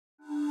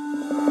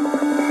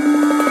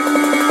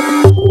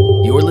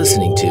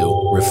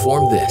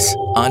Reform This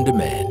on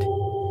demand.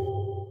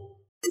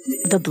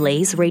 The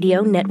Blaze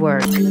Radio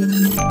Network.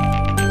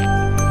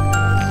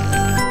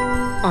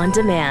 On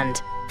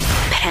demand.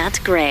 Pat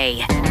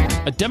Gray.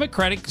 A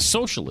democratic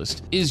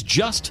socialist is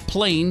just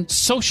plain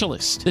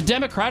socialist. The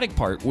democratic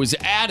part was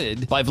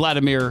added by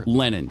Vladimir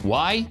Lenin.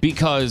 Why?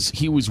 Because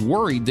he was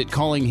worried that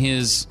calling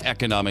his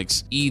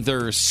economics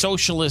either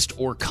socialist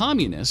or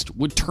communist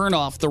would turn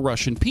off the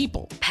Russian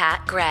people.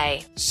 Pat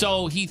Gray.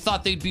 So he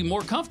thought they'd be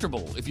more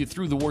comfortable if you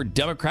threw the word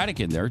democratic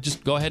in there.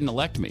 Just go ahead and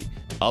elect me.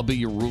 I'll be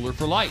your ruler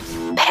for life.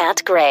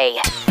 Pat Gray.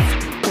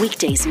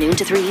 Weekdays noon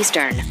to 3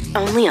 Eastern.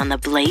 Only on the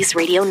Blaze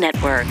Radio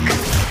Network.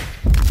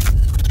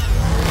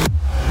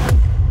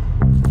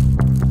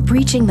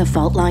 Breaching the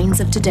fault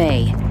lines of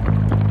today.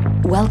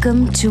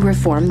 Welcome to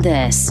Reform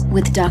This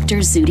with Dr.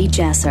 Zuhdi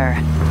Jasser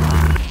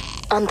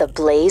on the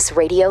Blaze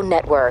Radio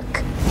Network.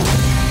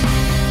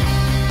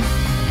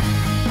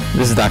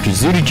 This is Dr.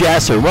 Zuhdi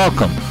Jasser.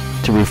 Welcome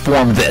to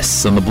Reform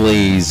This on the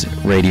Blaze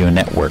Radio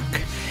Network.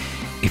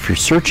 If you're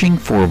searching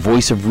for a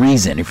voice of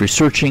reason, if you're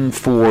searching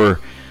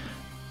for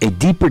a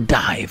deeper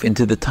dive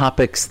into the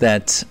topics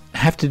that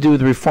have to do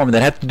with reform,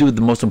 that have to do with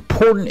the most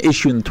important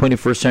issue in the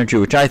 21st century,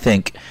 which I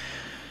think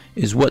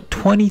is what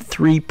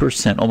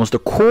 23%, almost a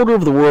quarter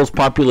of the world's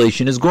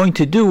population, is going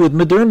to do with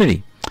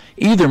modernity.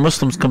 Either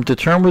Muslims come to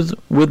terms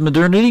with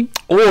modernity,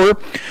 or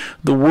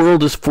the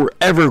world is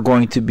forever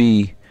going to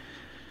be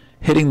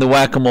hitting the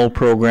whack-a-mole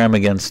program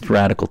against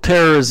radical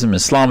terrorism,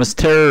 Islamist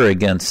terror,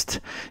 against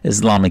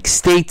Islamic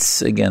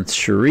states, against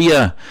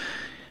Sharia,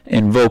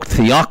 invoked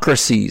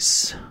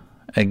theocracies,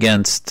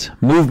 against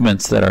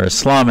movements that are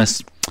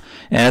Islamist.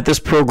 And at this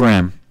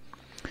program,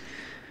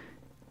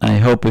 I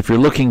hope if you're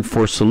looking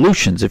for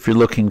solutions, if you're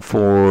looking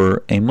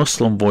for a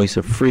Muslim voice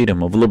of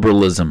freedom, of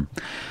liberalism,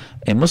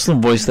 a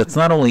Muslim voice that's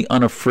not only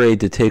unafraid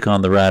to take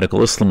on the radical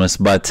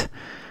Islamists, but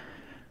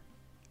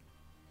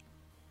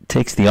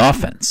takes the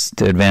offense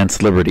to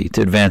advance liberty,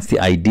 to advance the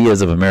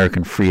ideas of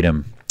American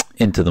freedom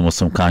into the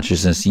Muslim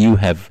consciousness, you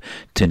have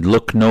to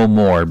look no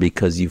more,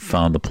 because you've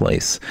found the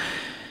place.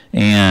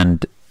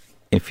 And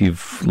if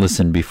you've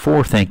listened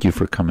before, thank you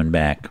for coming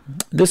back.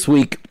 This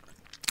week,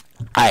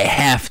 I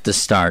have to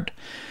start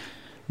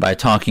by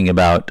talking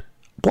about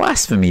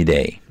Blasphemy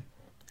Day.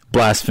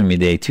 Blasphemy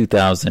Day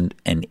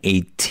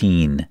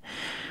 2018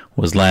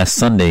 was last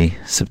Sunday,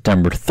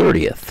 September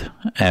 30th,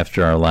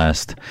 after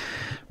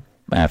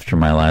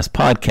my last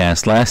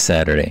podcast last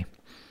Saturday.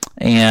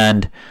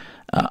 And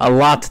a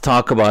lot to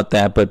talk about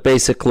that, but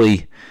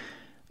basically,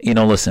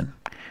 listen,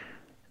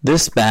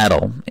 this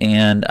battle,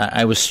 and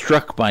I was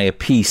struck by a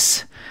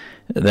piece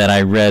that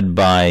I read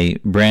by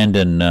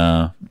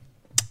Brandon,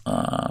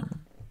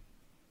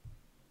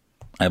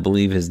 I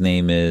believe his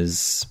name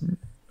is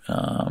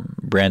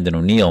Brandon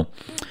O'Neill,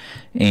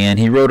 and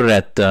he wrote it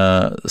at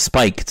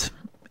Spiked.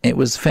 It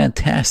was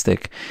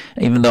fantastic,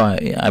 even though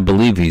I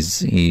believe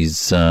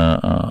he's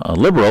a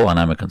liberal and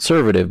I'm a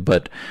conservative,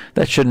 but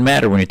that shouldn't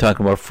matter when you talk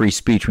about free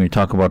speech, when you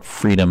talk about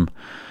freedom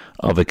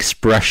of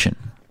expression.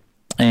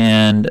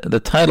 And the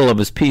title of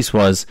his piece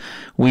was,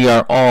 "We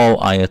Are All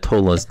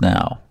Ayatollahs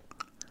Now."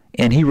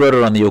 And he wrote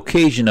it on the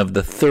occasion of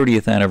the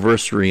 30th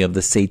anniversary of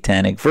the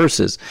Satanic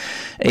Verses,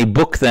 a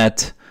book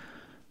that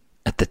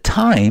at the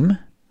time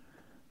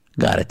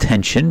got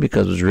attention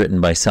because it was written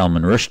by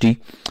Salman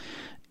Rushdie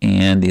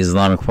and the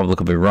Islamic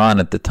Republic of Iran.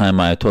 At the time,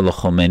 Ayatollah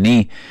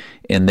Khomeini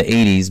in the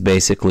 80s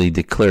basically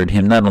declared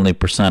him not only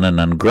persona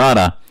non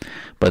grata,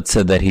 but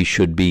said that he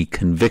should be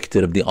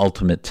convicted of the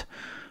ultimate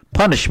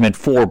punishment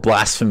for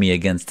blasphemy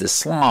against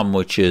Islam,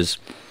 which is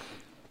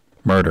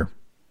murder,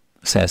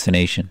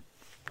 assassination,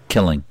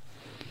 killing.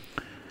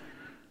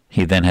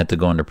 He then had to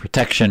go under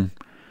protection.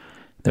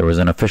 There was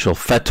an official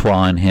fatwa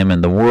on him,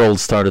 and the world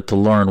started to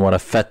learn what a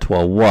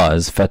fatwa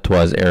was.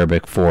 Fatwa is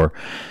Arabic for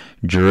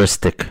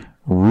juristic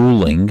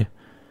ruling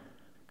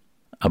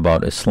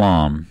about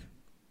Islam,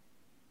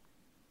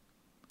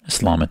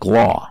 Islamic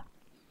law.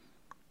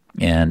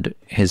 And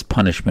his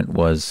punishment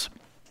was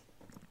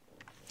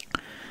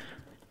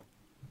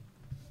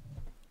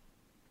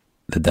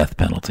the death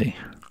penalty.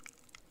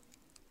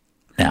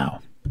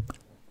 Now,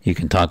 you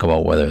can talk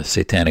about whether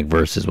Satanic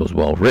Verses was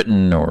well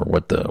written or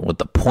what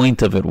the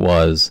point of it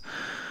was,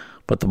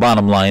 but the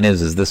bottom line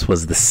is this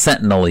was the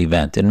sentinel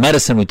event. In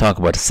medicine, we talk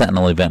about a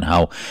sentinel event,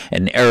 how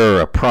an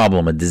error, a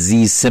problem, a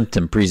disease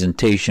symptom,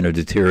 presentation, or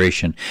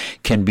deterioration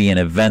can be an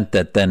event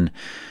that then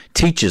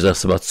teaches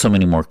us about so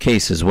many more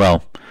cases.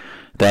 Well,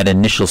 that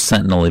initial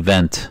sentinel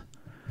event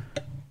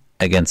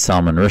against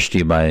Salman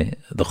Rushdie by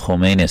the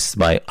Khomeinists,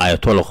 by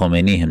Ayatollah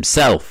Khomeini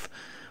himself,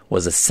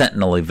 was a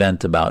sentinel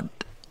event about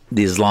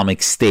the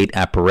Islamic State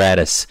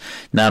apparatus,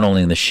 not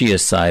only in the Shia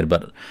side,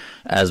 but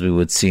as we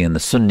would see in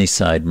the Sunni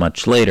side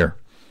much later.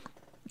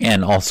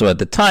 And also at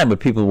the time, but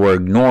people were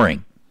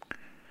ignoring.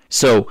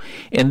 So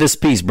in this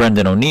piece,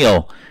 Brendan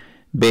O'Neill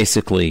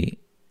basically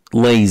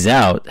lays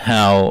out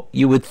how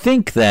you would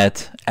think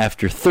that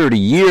after 30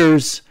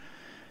 years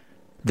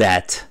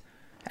since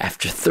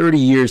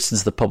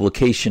the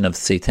publication of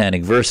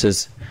Satanic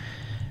Verses,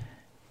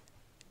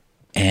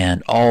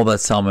 and all that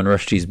Salman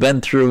Rushdie's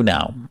been through.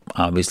 Now,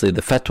 obviously,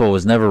 the fatwa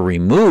was never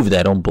removed,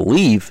 I don't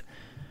believe.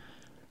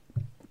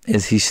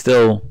 Is he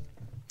still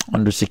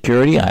under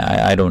security?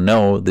 I don't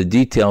know the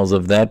details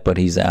of that, but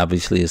he's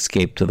obviously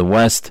escaped to the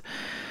West.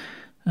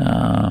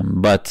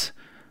 But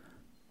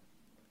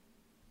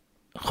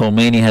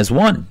Khomeini has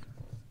won.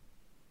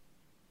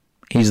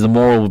 He's the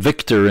moral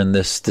victor in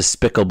this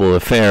despicable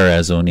affair,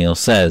 as O'Neill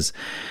says.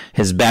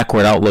 His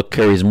backward outlook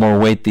carries more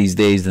weight these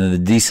days than the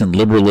decent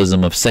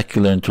liberalism of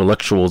secular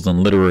intellectuals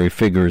and literary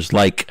figures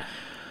like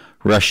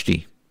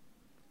Rushdie.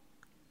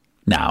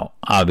 Now,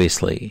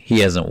 obviously, he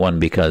hasn't won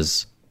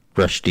because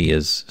Rushdie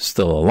is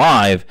still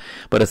alive,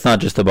 but it's not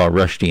just about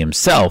Rushdie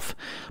himself.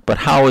 But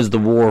how is the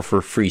war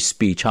for free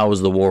speech? How is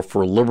the war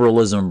for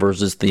liberalism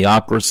versus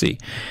theocracy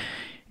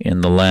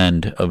in the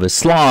land of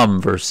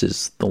Islam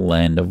versus the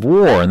land of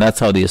war? And that's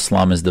how the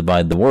Islamists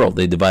divide the world.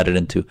 They divide it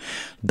into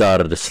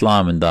Dar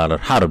al-Islam and Dar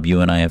al-Harb. You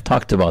and I have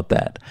talked about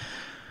that.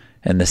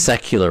 And the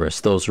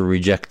secularists, those who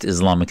reject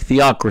Islamic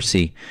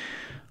theocracy,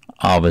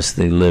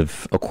 obviously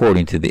live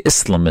according to the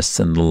Islamists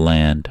in the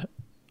land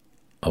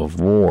of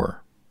war.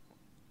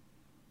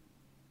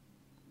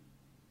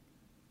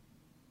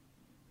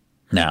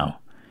 Now,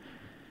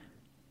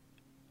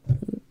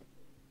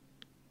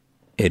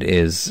 it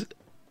is,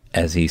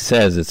 as he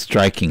says, it's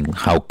striking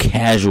how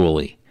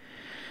casually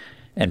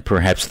and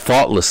perhaps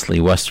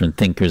thoughtlessly Western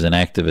thinkers and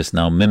activists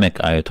now mimic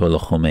Ayatollah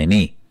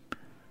Khomeini.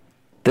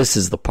 This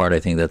is the part I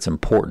think that's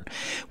important.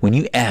 When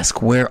you ask,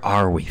 where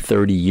are we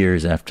 30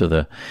 years after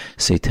the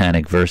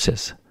satanic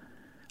verses?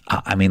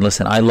 I mean,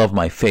 listen, I love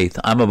my faith.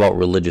 I'm about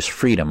religious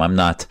freedom. I'm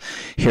not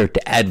here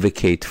to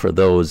advocate for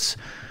those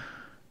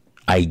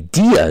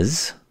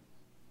ideas,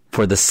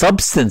 for the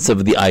substance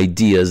of the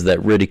ideas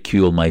that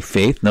ridicule my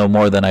faith, no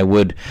more than I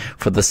would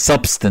for the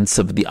substance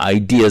of the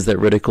ideas that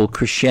ridicule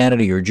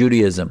Christianity or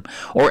Judaism,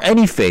 or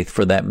any faith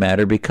for that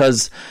matter,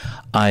 because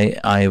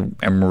I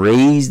am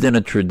raised in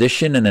a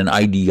tradition and an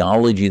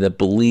ideology that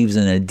believes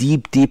in a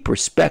deep, deep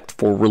respect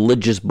for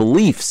religious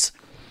beliefs.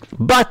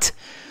 But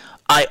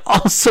I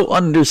also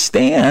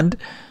understand,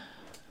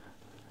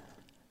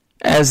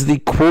 as the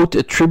quote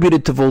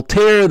attributed to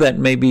Voltaire, that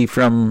may be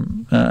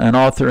from an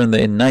author in the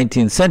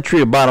 19th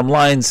century, a bottom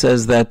line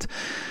says that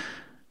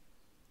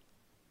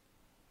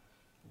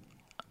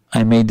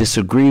I may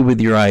disagree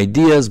with your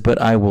ideas, but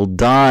I will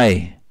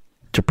die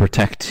to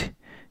protect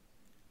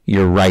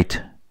your right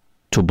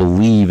to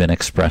believe and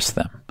express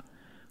them,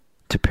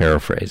 to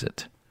paraphrase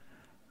it.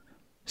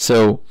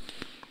 So,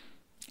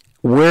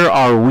 where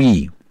are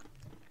we?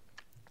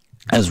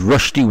 As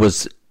Rushdie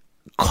was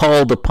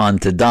called upon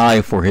to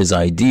die for his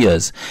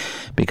ideas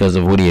because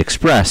of what he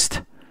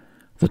expressed,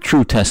 the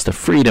true test of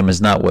freedom is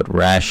not what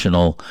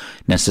rational,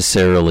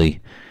 necessarily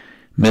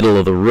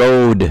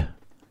middle-of-the-road,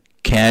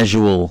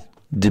 casual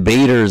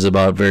debaters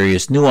about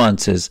various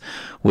nuances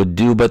would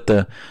do, but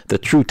the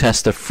true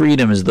test of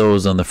freedom is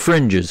those on the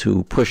fringes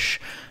who push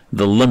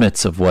the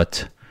limits of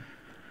what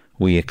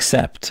we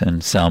accept.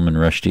 And Salman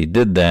Rushdie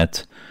did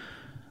that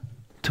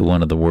to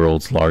one of the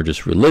world's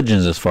largest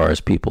religions as far as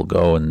people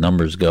go and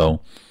numbers go.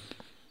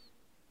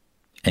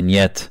 And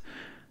yet,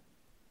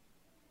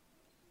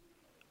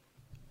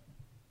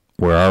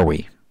 where are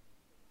we?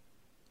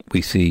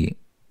 We see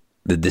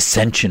the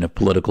dissension of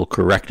political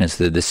correctness,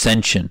 the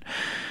dissension,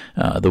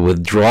 the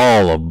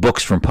withdrawal of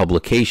books from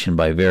publication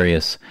by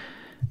various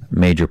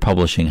major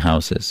publishing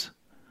houses.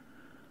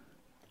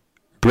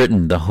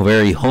 Britain, the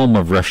very home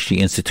of Rushdie,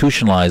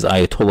 institutionalized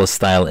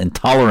Ayatollah-style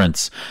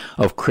intolerance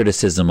of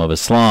criticism of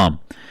Islam.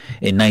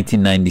 In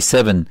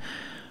 1997,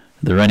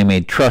 the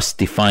Runnymede Trust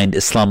defined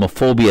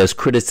Islamophobia as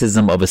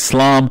criticism of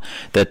Islam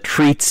that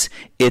treats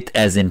it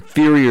as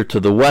inferior to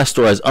the West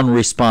or as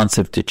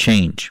unresponsive to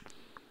change.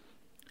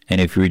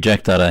 And if you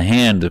reject out of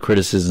hand the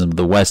criticism of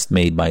the West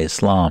made by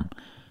Islam,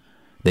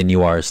 then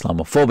you are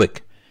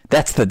Islamophobic.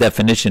 That's the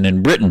definition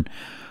in Britain,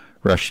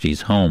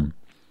 Rushdie's home.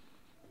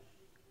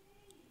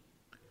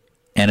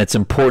 And it's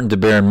important to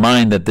bear in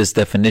mind that this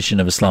definition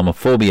of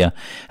Islamophobia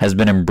has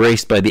been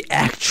embraced by the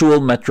actual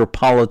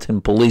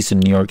Metropolitan Police in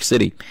New York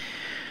City.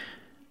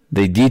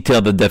 They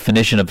detail the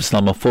definition of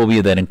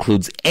Islamophobia that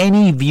includes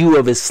any view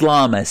of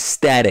Islam as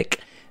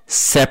static,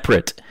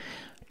 separate,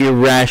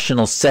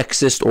 irrational,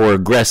 sexist, or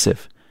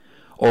aggressive,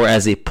 or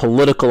as a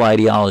political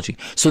ideology.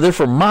 So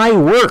therefore, my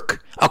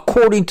work,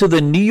 according to the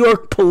New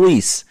York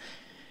police,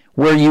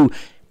 where you,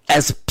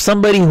 as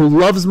somebody who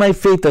loves my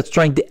faith that's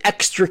trying to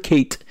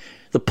extricate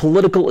the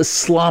political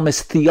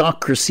Islamist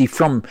theocracy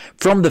from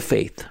the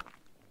faith,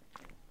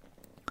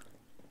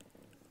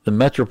 the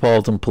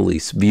Metropolitan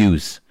Police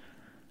views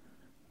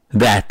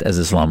that as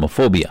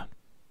Islamophobia,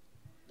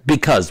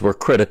 because we're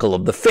critical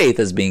of the faith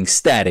as being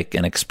static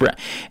and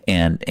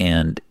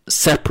and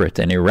separate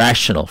and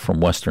irrational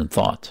from Western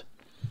thought.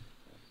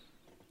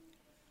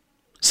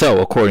 So,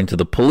 according to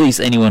the police,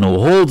 anyone who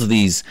holds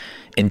these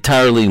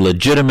entirely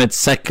legitimate,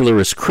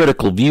 secularist,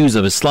 critical views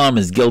of Islam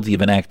is guilty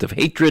of an act of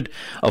hatred,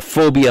 of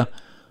phobia,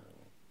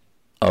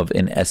 of,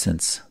 in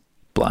essence,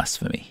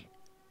 blasphemy.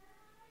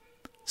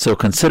 So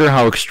consider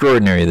how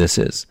extraordinary this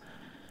is.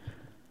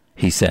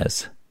 he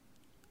says.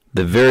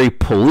 The very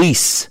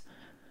police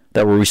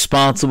that were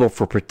responsible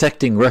for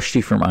protecting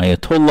Rushdie from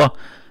Ayatollah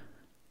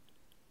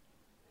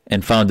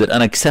and found it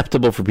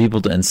unacceptable for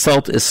people to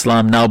insult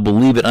Islam now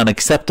believe it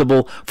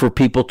unacceptable for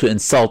people to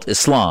insult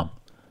Islam.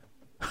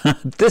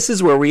 This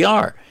is where we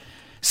are.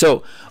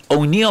 So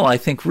O'Neill, I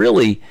think,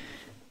 really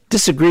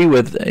disagree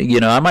with,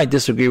 I might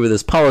disagree with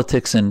his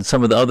politics and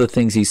some of the other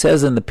things he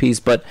says in the piece,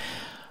 but,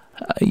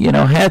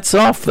 hats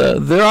off.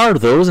 There are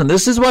those, and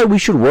this is why we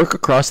should work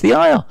across the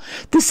aisle.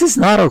 This is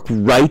not a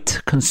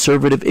right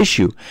conservative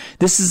issue.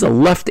 This is a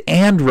left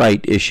and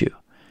right issue.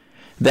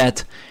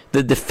 That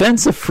the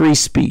defense of free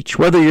speech,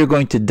 whether you're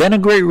going to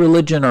denigrate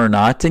religion or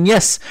not, and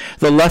yes,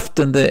 the left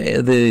and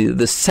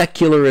the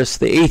secularists,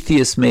 the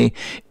atheists may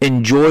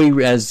enjoy,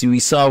 as we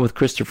saw with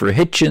Christopher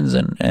Hitchens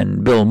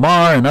and Bill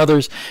Maher and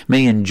others,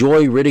 may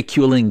enjoy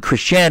ridiculing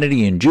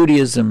Christianity and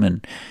Judaism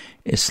and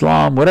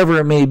Islam, whatever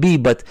it may be,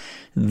 but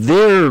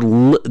their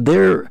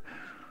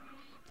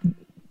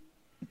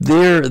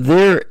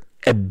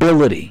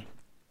ability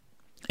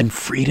and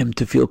freedom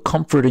to feel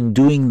comfort in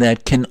doing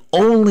that can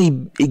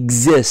only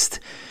exist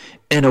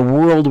in a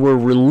world where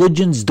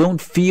religions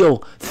don't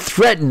feel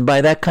threatened by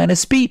that kind of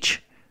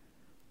speech.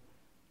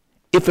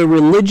 If a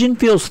religion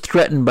feels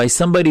threatened by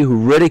somebody who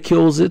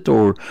ridicules it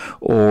or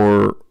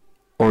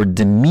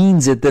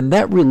demeans it, then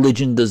that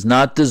religion does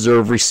not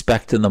deserve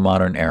respect in the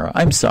modern era.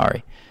 I'm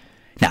sorry.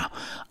 Now,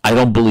 I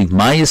don't believe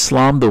my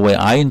Islam, the way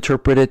I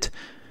interpret it,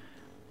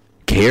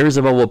 cares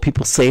about what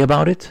people say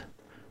about it,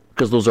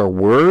 because those are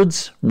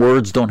words.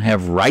 Words don't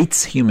have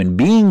rights. Human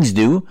beings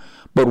do,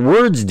 but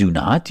words do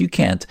not. You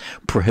can't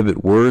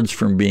prohibit words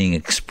from being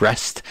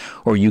expressed,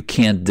 or you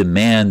can't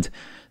demand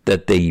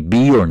that they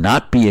be or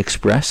not be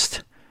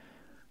expressed.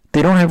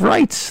 They don't have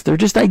rights. They're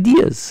just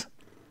ideas.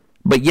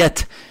 But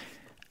yet,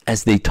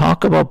 as they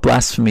talk about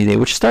Blasphemy Day,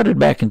 which started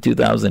back in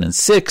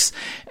 2006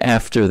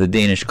 after the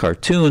Danish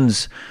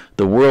cartoons,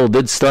 the world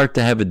did start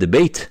to have a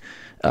debate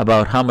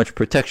about how much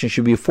protection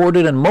should be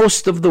afforded, and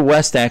most of the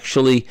West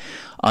actually,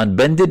 on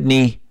bended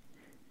knee,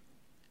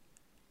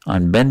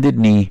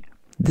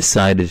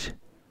 decided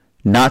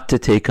not to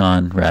take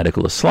on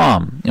radical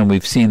Islam. And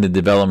we've seen the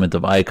development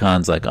of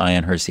icons like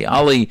Ayaan Hirsi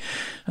Ali,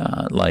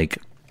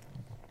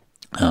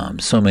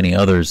 so many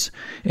others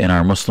in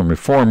our Muslim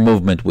reform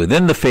movement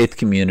within the faith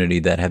community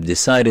that have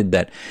decided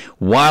that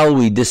while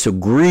we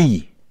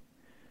disagree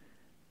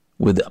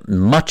with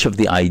much of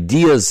the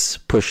ideas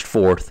pushed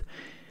forth,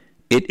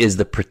 it is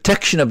the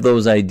protection of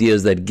those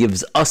ideas that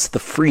gives us the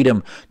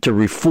freedom to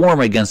reform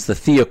against the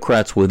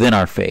theocrats within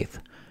our faith.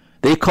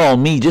 They call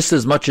me just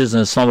as much as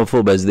an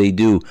Islamophobe as they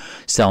do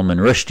Salman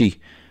Rushdie,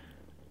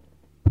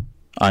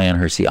 Ayaan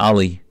Hirsi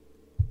Ali,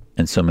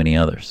 and so many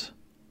others.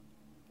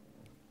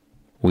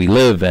 We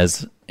live,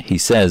 as he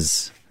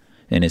says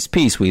in his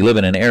piece, we live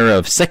in an era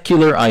of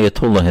secular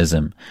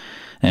Ayatollahism,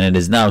 and it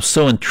is now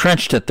so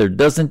entrenched that there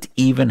doesn't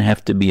even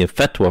have to be a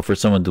fatwa for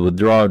someone to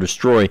withdraw or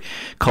destroy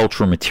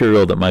cultural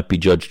material that might be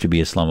judged to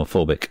be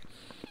Islamophobic.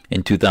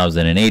 In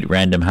 2008,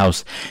 Random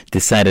House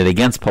decided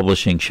against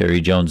publishing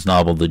Sherry Jones'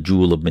 novel The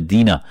Jewel of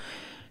Medina,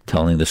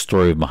 telling the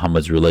story of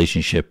Muhammad's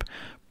relationship,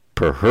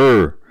 per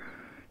her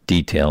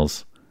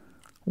details,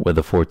 with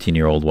a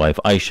 14-year-old wife,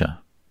 Aisha.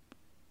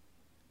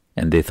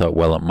 And they thought,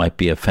 well, it might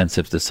be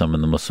offensive to some in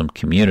the Muslim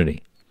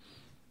community.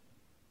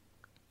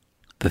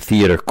 The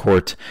Theatre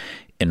Court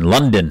in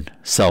London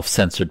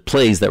self-censored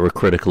plays that were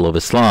critical of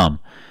Islam.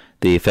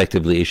 They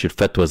effectively issued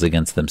fatwas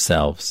against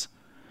themselves.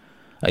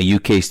 A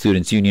UK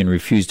students' union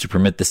refused to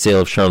permit the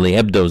sale of Charlie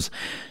Hebdo's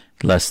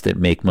lest it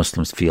make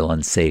Muslims feel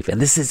unsafe.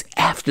 And this is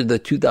after the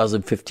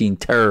 2015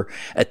 terror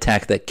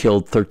attack that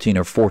killed 13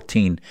 or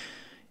 14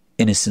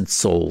 innocent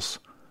souls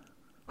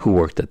who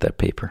worked at that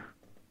paper.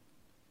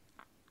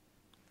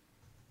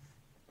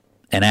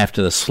 And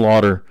after the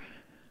slaughter,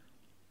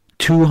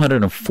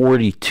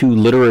 242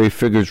 literary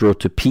figures wrote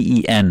to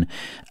PEN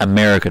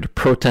America to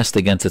protest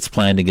against its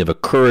plan to give a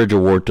Courage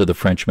Award to the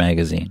French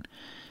magazine.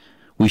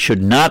 We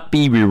should not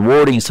be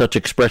rewarding such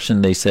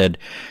expression, they said.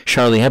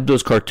 Charlie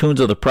Hebdo's cartoons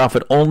of the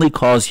Prophet only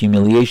cause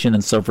humiliation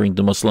and suffering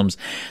to Muslims.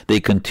 They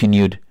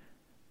continued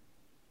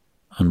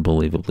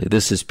unbelievably.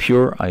 This is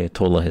pure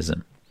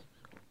Ayatollahism.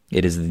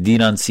 It is the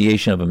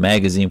denunciation of a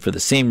magazine for the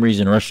same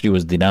reason Rushdie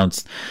was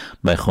denounced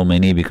by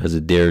Khomeini, because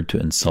it dared to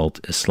insult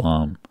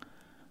Islam.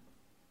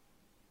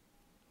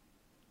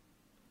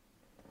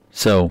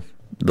 So,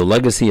 the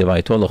legacy of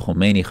Ayatollah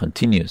Khomeini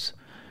continues.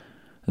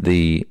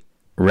 The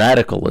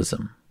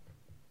radicalism,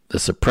 the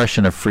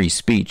suppression of free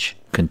speech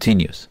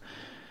continues.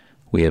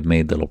 We have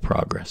made little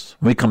progress.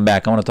 When we come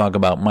back, I want to talk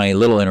about my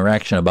little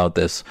interaction about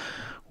this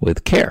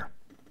with CAIR,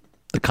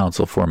 the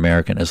Council for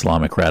American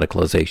Islamic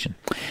Radicalization.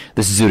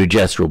 This is Zuhdi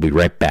Jasser. We'll be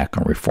right back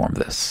on Reform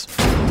This.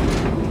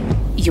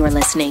 You're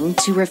listening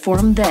to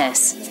Reform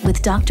This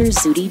with Dr.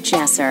 Zuhdi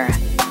Jasser.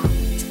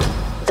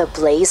 The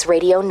Blaze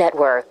Radio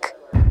Network.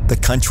 The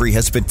country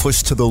has been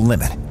pushed to the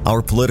limit.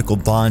 Our political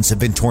bonds have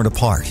been torn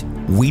apart.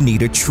 We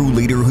need a true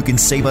leader who can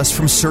save us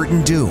from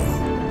certain doom.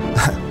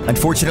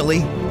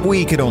 Unfortunately,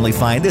 we could only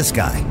find this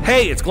guy.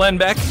 Hey, it's Glenn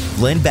Beck.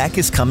 Glenn Beck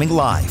is coming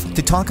live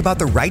to talk about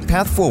the right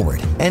path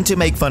forward and to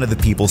make fun of the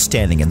people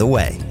standing in the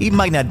way. He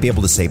might not be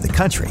able to save the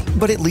country,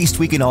 but at least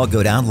we can all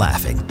go down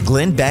laughing.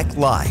 Glenn Beck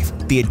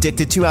Live, the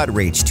Addicted to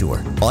Outrage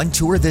Tour, on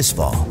tour this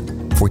fall.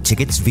 For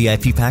tickets,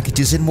 VIP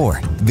packages, and more,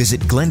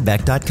 visit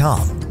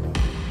glennbeck.com.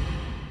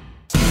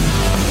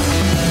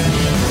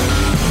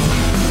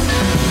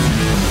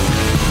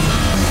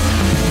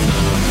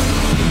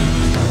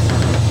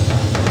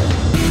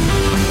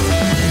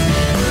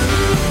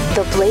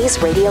 The Blaze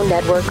Radio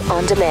Network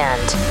on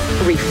demand.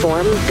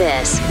 Reform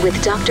This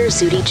with Dr.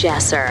 Zuhdi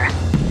Jasser.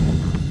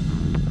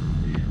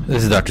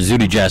 This is Dr.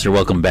 Zuhdi Jasser.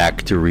 Welcome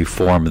back to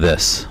Reform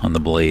This on the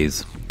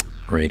Blaze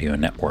Radio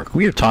Network.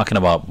 We are talking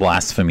about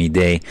Blasphemy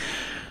Day,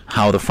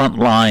 how the front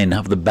line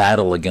of the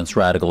battle against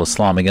radical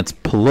Islam,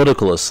 against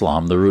political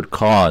Islam, the root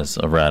cause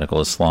of radical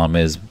Islam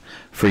is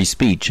free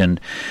speech. And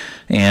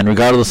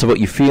regardless of what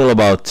you feel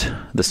about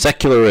the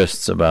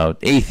secularists, about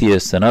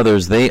atheists and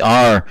others, they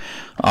are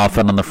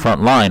often on the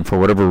front line for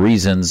whatever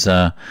reasons.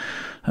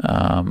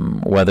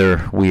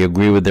 Whether we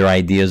agree with their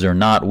ideas or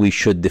not, we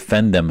should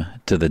defend them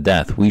to the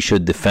death. We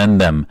should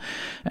defend them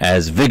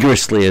as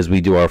vigorously as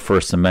we do our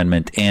First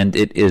Amendment. And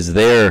it is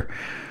their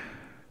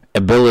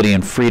ability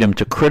and freedom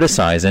to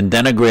criticize and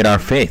denigrate our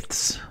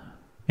faiths,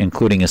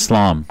 including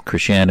Islam,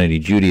 Christianity,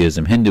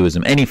 Judaism,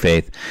 Hinduism, any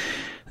faith,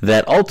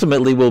 that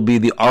ultimately will be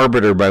the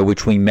arbiter by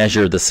which we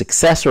measure the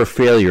success or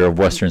failure of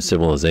Western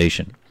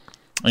civilization.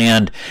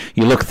 And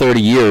you look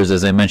 30 years,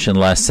 as I mentioned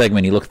last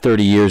segment, you look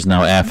 30 years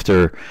now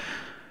after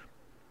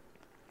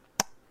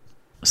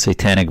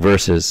Satanic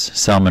Verses,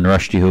 Salman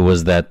Rushdie, who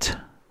was that,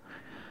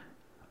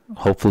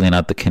 hopefully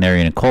not the canary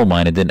in a coal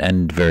mine. It didn't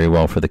end very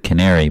well for the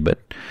canary, but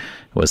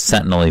it was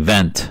Sentinel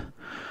Event,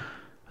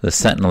 the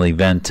Sentinel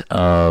Event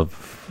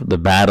of the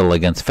battle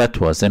against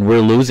fatwas, and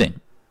we're losing.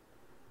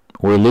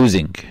 We're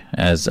losing.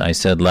 As I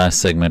said last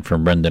segment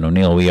from Brendan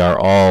O'Neill, we are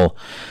all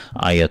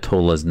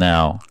Ayatollahs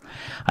now.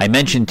 I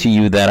mentioned to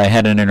you that I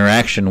had an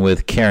interaction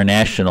with CAIR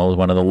National,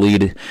 one of the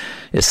lead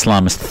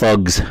Islamist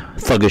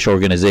thuggish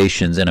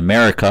organizations in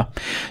America,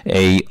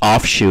 a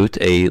offshoot,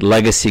 a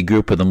legacy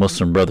group of the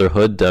Muslim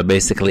Brotherhood,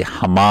 basically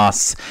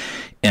Hamas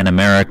in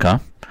America.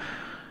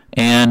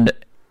 And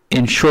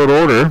in short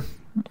order,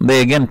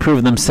 they again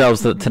proved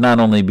themselves to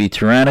not only be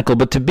tyrannical,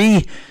 but to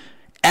be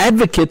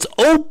advocates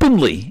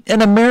openly in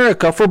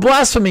America for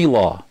blasphemy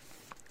law.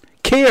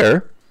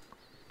 CAIR,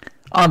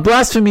 on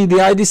Blasphemy Day,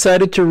 I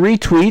decided to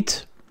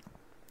retweet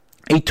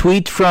a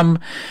tweet from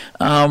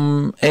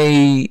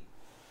a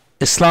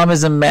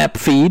Islamism map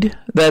feed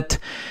that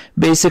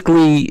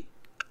basically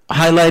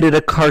highlighted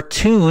a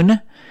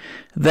cartoon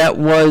that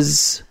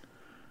was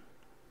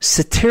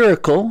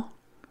satirical,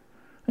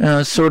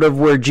 sort of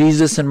where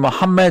Jesus and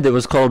Muhammad, it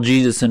was called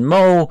Jesus and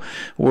Mo,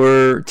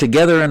 were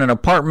together in an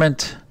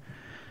apartment,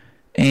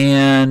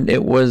 and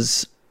it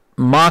was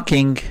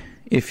mocking,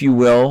 if you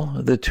will,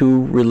 the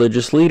two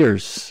religious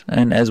leaders,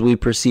 and as we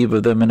perceive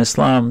of them in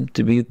Islam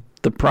to be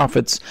the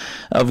prophets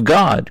of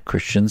God.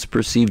 Christians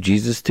perceive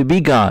Jesus to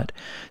be God.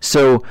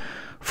 So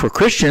for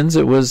Christians,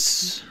 it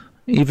was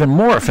even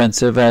more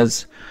offensive,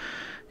 as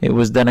it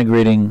was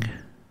denigrating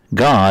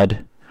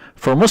God.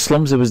 For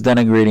Muslims, it was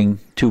denigrating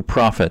two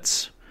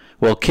prophets.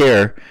 Well,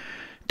 CAIR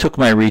took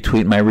my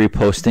retweet, my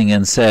reposting,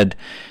 and said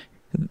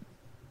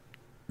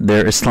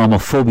their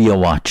Islamophobia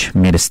Watch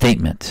made a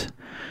statement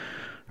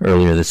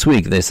earlier this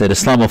week. They said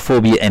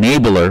Islamophobia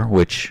Enabler,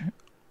 which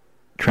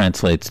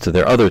translates to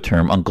their other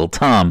term, Uncle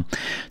Tom,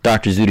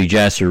 Dr. Zuhdi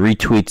Jasser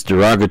retweets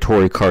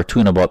derogatory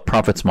cartoon about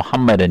Prophets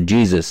Muhammad and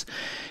Jesus.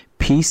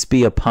 Peace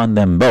be upon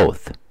them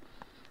both,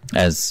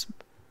 as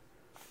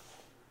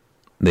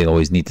they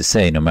always need to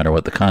say, no matter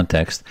what the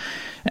context.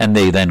 And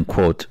they then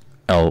quote,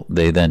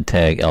 they then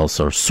tag El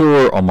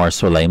Sarsour, Omar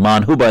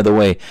Suleiman, who, by the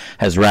way,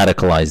 has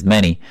radicalized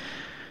many.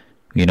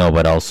 You know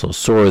about El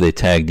Sarsour. They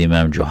tagged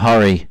Imam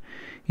Johari,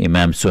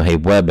 Imam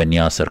Suhaib Webb, and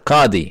Yasser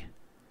Qadi.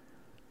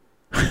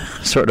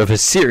 Sort of a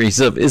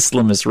series of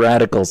Islamist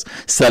radicals,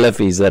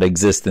 Salafis that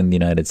exist in the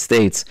United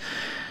States,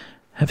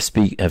 have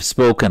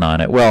spoken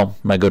on it. Well,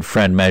 my good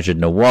friend Majid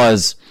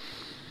Nawaz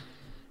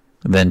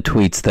then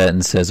tweets that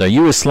and says, "Are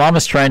you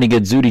Islamists trying to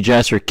get Zuhdi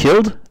Jasser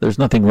killed? There's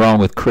nothing wrong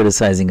with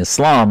criticizing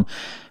Islam,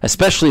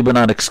 especially but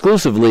not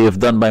exclusively if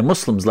done by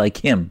Muslims like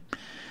him."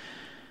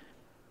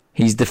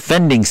 He's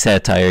defending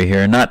satire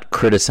here, not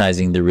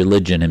criticizing the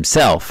religion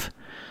himself.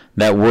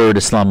 That word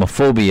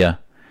Islamophobia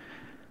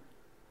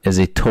is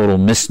a total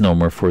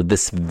misnomer for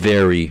this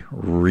very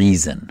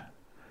reason.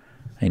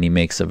 And he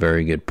makes a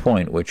very good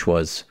point, which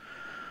was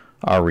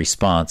our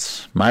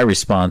response, my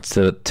response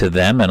to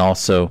them, and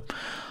also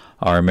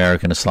our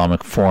American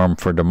Islamic Forum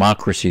for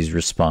Democracy's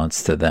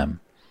response to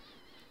them.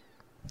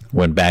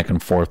 Went back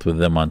and forth with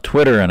them on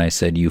Twitter, and I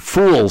said, "You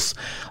fools,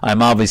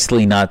 I'm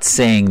obviously not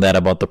saying that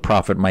about the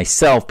Prophet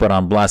myself, but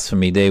on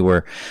Blasphemy Day,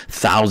 where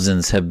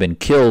thousands have been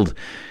killed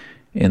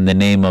in the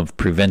name of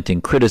preventing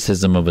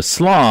criticism of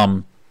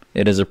Islam,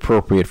 it is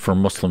appropriate for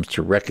Muslims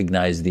to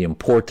recognize the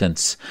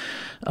importance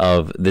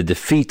of the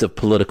defeat of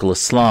political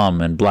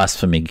Islam and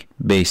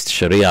blasphemy-based,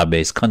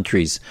 Sharia-based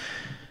countries.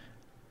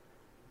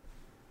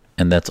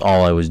 And that's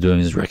all I was doing,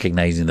 is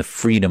recognizing the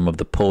freedom of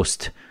the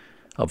poster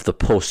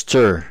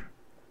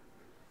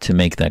to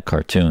make that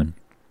cartoon.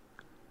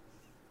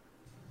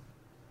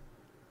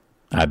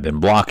 I've been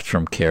blocked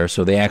from CARE,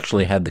 so they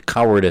actually had the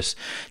cowardice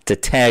to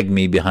tag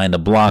me behind a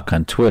block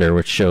on Twitter,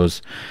 which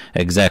shows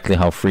exactly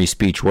how free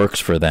speech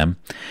works for them.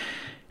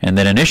 And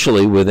then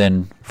initially,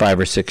 within 5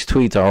 or 6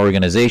 tweets, our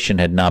organization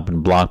had not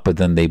been blocked, but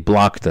then they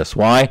blocked us.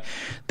 Why?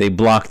 They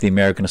blocked the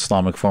American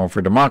Islamic Forum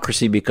for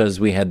Democracy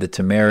because we had the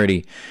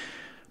temerity,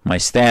 my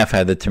staff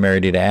had the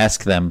temerity to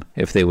ask them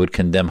if they would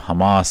condemn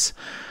Hamas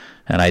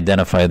and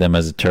identify them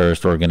as a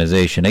terrorist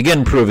organization.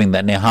 Again, proving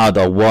that Nihad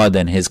Awad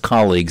and his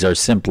colleagues are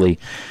simply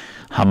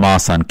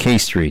Hamas on K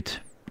Street.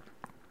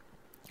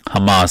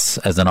 Hamas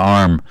as an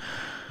arm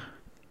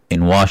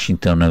in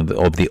Washington of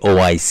the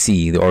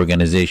OIC, the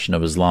Organization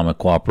of Islamic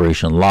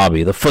Cooperation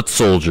Lobby, the foot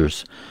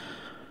soldiers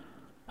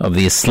of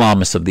the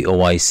Islamists of the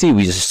OIC.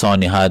 We just saw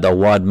Nihad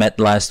Awad met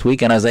last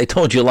week, and as I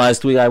told you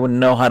last week, I wouldn't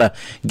know how to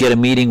get a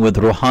meeting with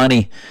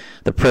Rouhani,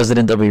 the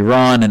president of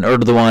Iran, and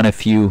Erdogan.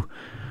 If you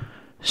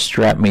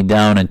strapped me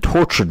down and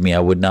tortured me, I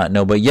would not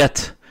know. But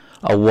yet,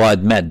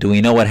 Awad met. Do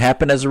we know what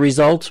happened as a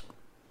result?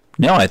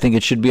 No, I think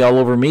it should be all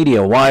over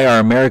media. Why are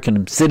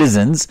American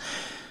citizens,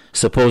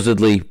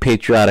 supposedly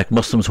patriotic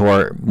Muslims who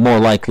are more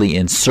likely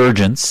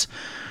insurgents,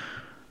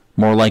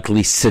 more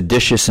likely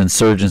seditious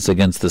insurgents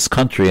against this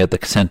country, at the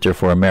Center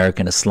for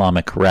American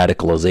Islamic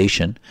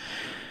Radicalization?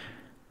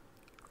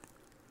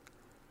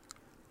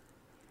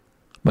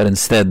 But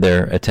instead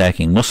they're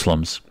attacking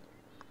Muslims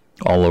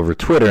all over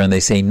Twitter, and they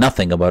say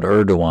nothing about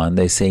Erdogan.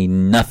 They say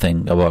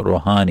nothing about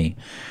Rouhani.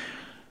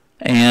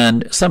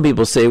 And some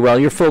people say, well,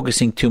 you're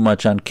focusing too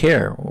much on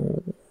CARE.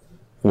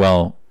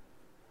 Well,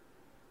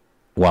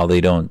 while they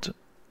don't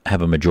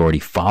have a majority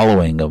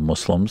following of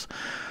Muslims,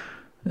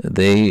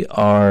 they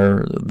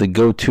are the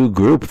go-to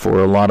group for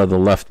a lot of the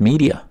left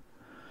media.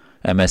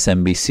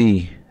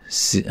 MSNBC,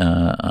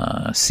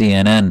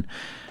 CNN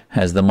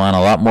has them on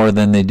a lot more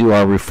than they do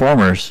our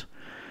reformers.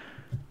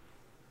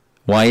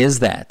 Why is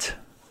that?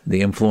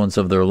 The influence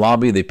of their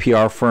lobby, the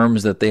PR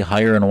firms that they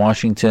hire in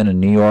Washington and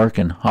New York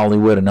and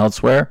Hollywood and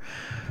elsewhere.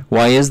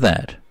 Why is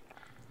that?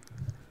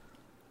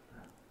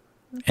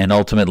 And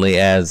ultimately,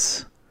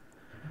 as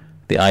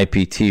the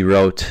IPT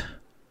wrote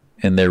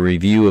in their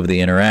review of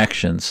the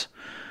interactions,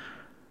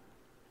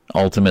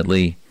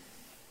 ultimately,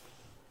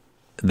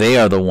 they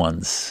are the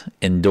ones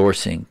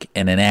endorsing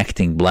and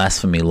enacting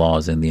blasphemy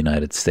laws in the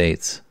United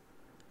States.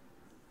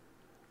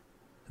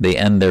 They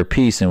end their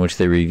piece in which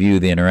they review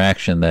the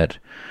interaction that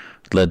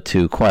led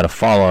to quite a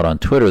fallout on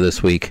Twitter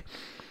this week.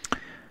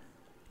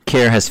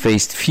 CARE has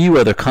faced few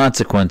other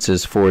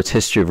consequences for its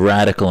history of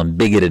radical and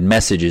bigoted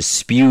messages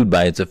spewed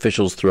by its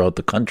officials throughout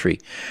the country.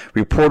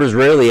 Reporters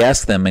rarely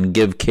ask them and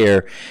give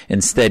CARE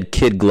instead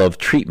kid glove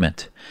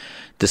treatment.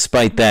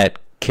 Despite that,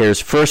 CARE's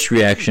first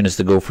reaction is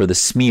to go for the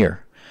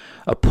smear.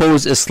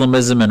 Oppose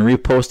Islamism and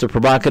repost a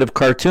provocative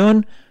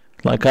cartoon,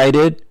 like I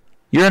did?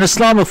 You're an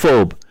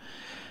Islamophobe.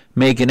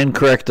 Make an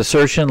incorrect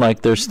assertion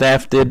like their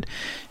staff did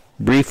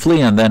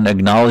briefly and then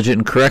acknowledge it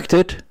and correct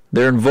it.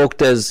 They're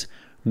invoked as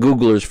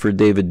Googlers for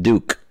David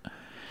Duke.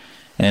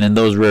 And in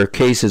those rare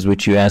cases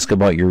which you ask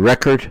about your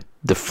record,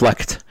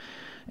 deflect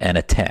and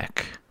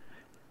attack.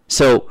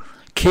 So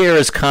CARE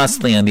is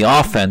constantly on the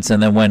offense,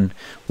 and then when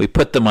we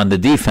put them on the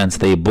defense,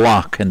 they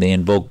block and they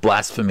invoke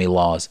blasphemy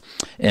laws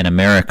in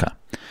America.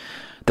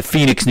 The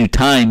Phoenix New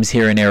Times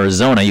here in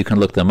Arizona, you can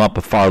look them up,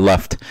 a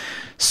far-left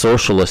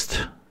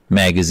socialist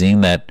magazine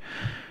that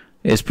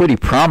is pretty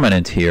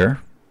prominent here,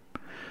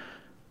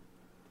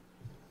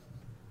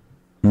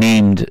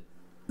 named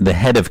the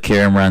head of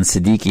CARE, Imran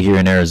Siddiqui, here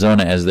in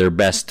Arizona as their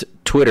best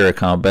Twitter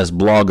account, best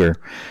blogger,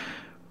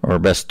 or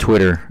best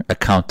Twitter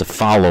account to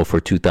follow for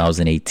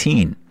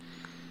 2018.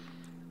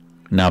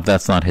 Now, if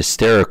that's not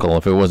hysterical,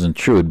 if it wasn't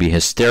true, it'd be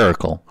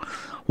hysterical.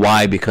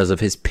 Why? Because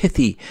of his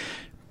pithy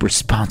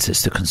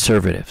responses to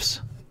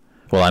conservatives.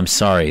 Well, I'm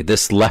sorry,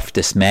 this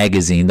leftist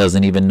magazine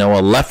doesn't even know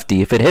a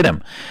lefty if it hit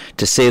him.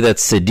 To say that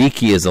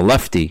Siddiqui is a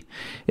lefty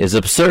is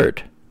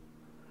absurd.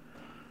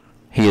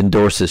 He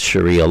endorses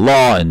Sharia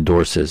law,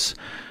 endorses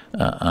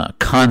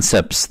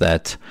concepts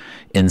that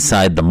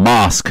inside the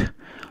mosque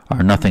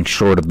are nothing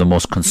short of the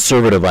most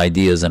conservative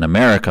ideas in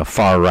America,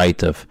 far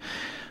right of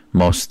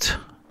most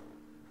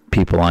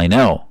people I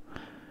know.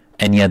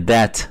 And yet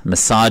that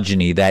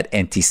misogyny, that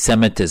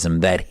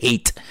anti-Semitism, that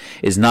hate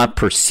is not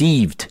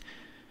perceived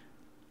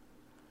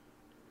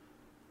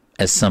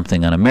as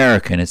something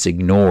un-American. It's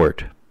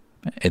ignored.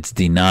 It's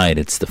denied.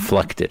 It's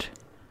deflected.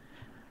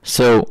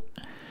 So,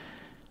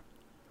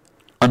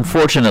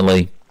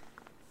 unfortunately,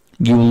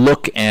 you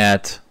look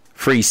at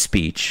free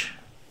speech.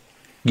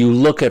 You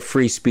look at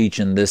free speech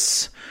in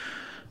this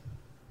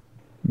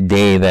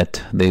day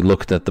that they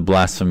looked at the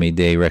Blasphemy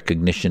Day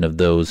recognition of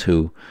those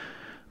who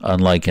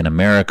Unlike in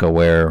America,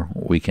 where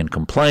we can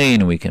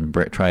complain, we can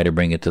try to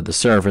bring it to the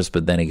surface,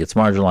 but then it gets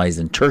marginalized.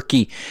 In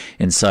Turkey,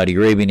 in Saudi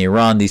Arabia, in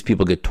Iran, these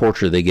people get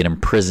tortured, they get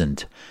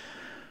imprisoned.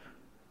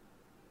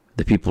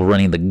 The people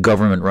running the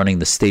government, running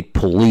the state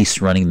police,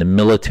 running the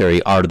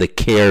military are the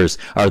CARES,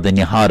 are the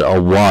Nihad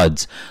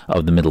Awads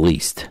of the Middle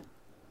East.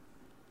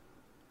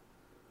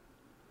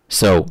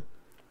 So,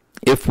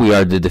 if we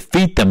are to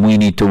defeat them, we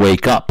need to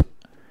wake up.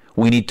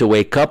 We need to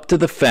wake up to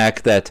the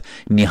fact that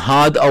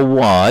Nihad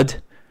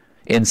Awad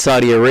in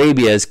Saudi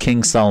Arabia is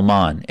King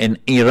Salman. In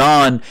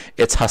Iran,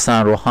 it's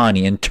Hassan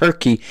Rouhani. In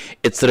Turkey,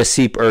 it's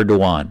Recep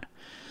Erdogan.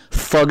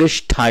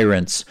 Thuggish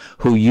tyrants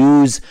who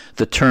use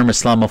the term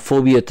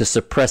Islamophobia to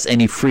suppress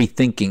any free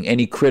thinking,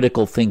 any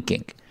critical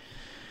thinking.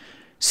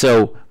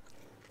 So,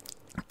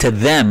 to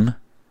them,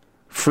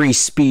 free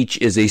speech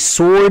is a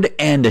sword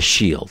and a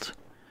shield.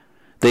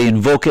 They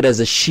invoke it as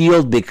a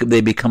shield. They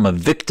become a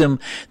victim.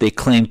 They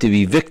claim to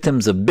be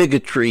victims of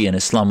bigotry and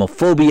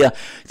Islamophobia.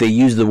 They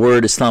use the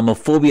word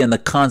Islamophobia and the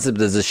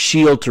concept as a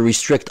shield to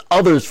restrict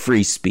others'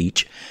 free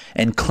speech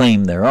and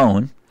claim their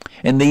own.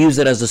 And they use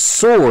it as a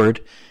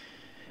sword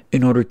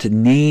in order to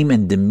name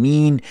and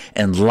demean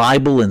and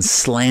libel and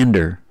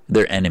slander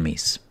their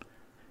enemies.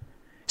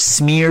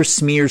 Smear,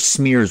 smear,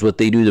 smear is what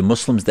they do to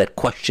Muslims that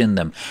question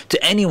them.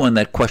 To anyone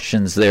that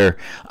questions their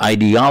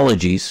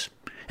ideologies,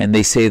 and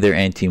they say they're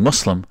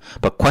anti-Muslim,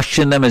 but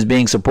question them as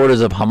being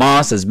supporters of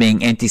Hamas, as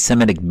being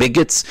anti-Semitic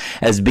bigots,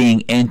 as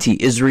being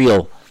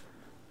anti-Israel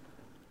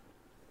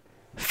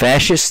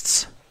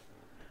fascists,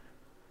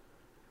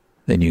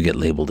 then you get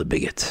labeled a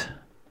bigot.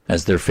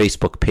 As their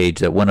Facebook page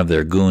that one of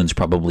their goons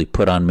probably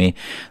put on me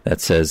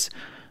that says,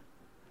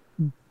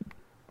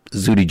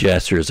 Zuhdi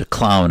Jasser is a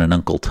clown and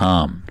Uncle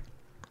Tom.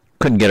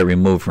 Couldn't get it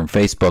removed from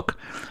Facebook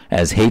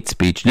as hate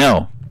speech.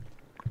 No.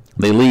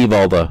 They leave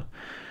all the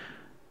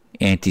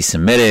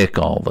anti-Semitic,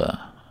 all the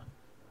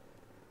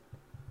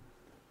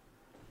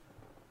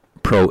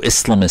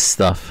pro-Islamist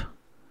stuff,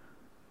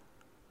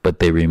 but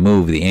they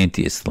remove the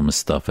anti-Islamist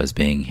stuff as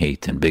being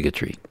hate and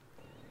bigotry.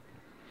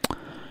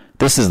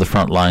 This is the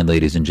front line,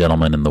 ladies and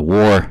gentlemen, in the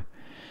war.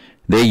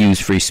 They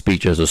use free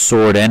speech as a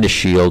sword and a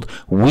shield.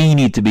 We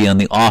need to be on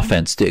the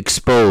offense to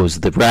expose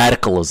the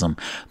radicalism,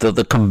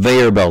 the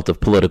conveyor belt of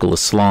political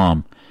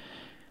Islam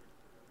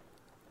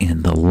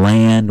in the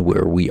land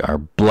where we are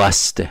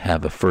blessed to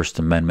have a First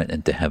Amendment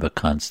and to have a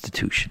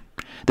Constitution.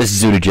 This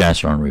is Zuhdi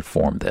Jasser on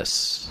Reform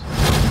This.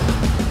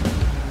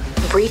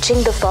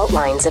 Breaching the fault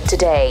lines of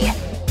today.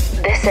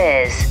 This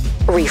is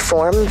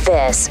Reform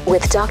This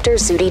with Dr.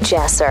 Zuhdi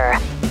Jasser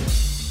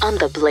on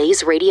the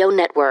Blaze Radio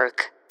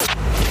Network.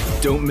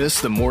 Don't miss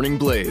the Morning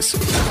Blaze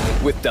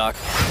with Doc.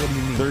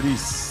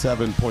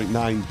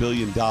 $37.9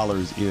 billion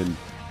in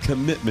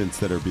commitments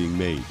that are being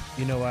made.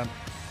 You know what?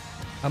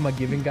 I'm a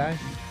giving guy.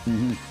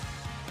 Mm-hmm.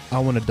 I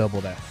want to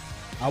double that.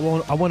 I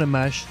want to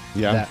match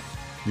that.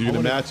 You're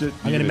going to match it?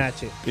 I'm going to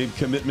match it. In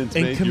commitments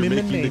in made? Commitment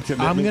You're making made. the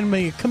commitment? I'm going to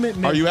make a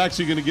commitment. Are you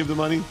actually going to give the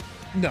money?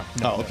 No.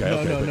 Oh, okay.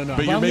 No.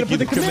 But you're making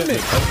the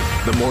commitment.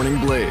 The Morning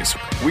Blaze.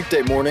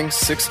 Weekday mornings,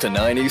 6 to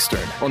 9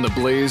 Eastern on the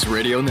Blaze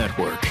Radio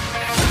Network.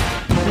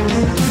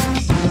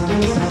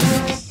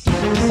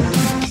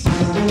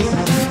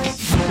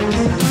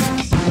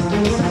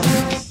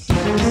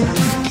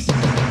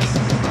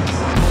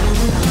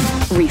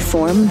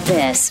 Reform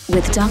This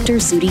with Dr.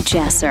 Zuhdi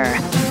Jasser.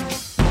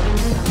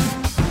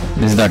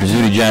 This is Dr.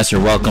 Zuhdi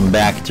Jasser. Welcome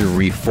back to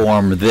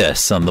Reform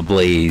This on the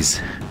Blaze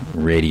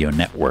Radio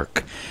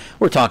Network.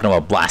 We're talking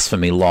about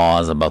blasphemy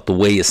laws, about the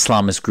way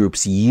Islamist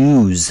groups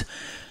use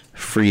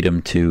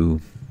freedom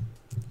to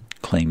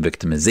claim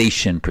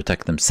victimization,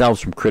 protect themselves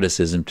from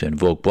criticism, to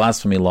invoke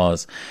blasphemy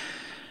laws.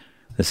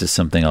 This is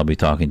something I'll be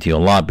talking to you a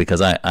lot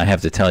because I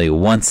have to tell you,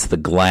 once the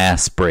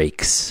glass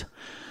breaks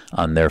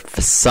on their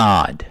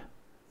facade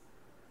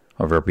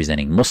of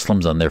representing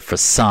Muslims, on their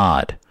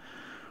facade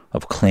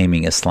of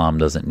claiming Islam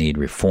doesn't need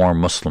reform,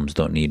 Muslims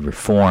don't need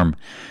reform,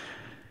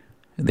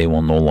 they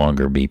will no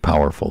longer be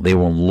powerful. They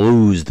will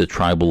lose the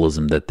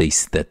tribalism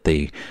that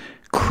they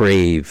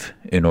crave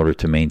in order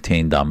to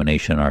maintain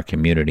domination in our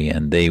community,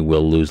 and they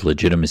will lose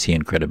legitimacy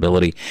and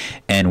credibility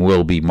and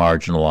will be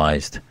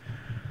marginalized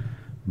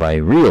by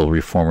real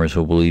reformers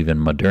who believe in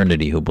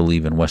modernity, who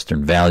believe in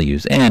Western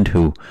values, and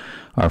who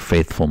are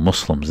faithful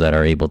Muslims that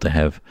are able to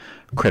have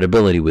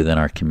credibility within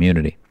our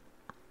community.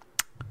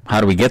 How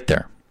do we get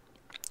there?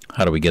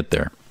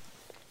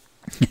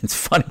 It's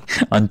funny.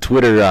 On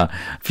Twitter a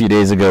few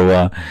days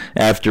ago,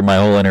 after my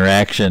whole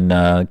interaction,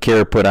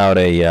 CARE put out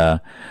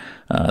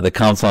the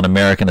Council on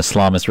American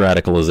Islamist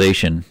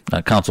Radicalization,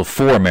 Council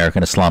for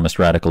American Islamist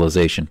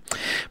Radicalization,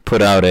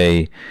 put out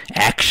a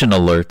action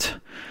alert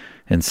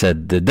and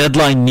said the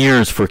deadline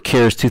nears for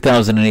CARE's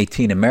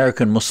 2018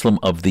 American Muslim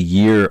of the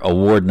Year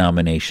Award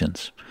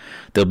nominations.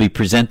 They'll be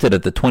presented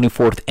at the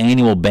 24th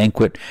annual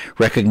banquet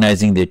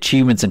recognizing the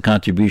achievements and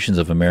contributions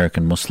of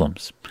American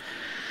Muslims.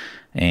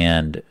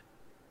 And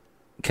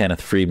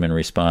Kenneth Friedman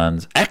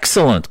responds,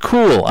 "Excellent,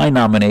 cool, I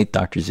nominate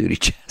Dr. Zuhdi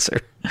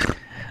Jasser."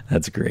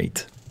 That's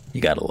great.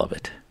 You gotta love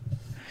it.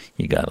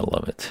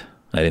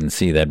 I didn't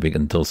see that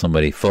until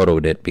somebody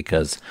photoed it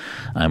because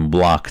I'm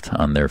blocked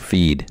on their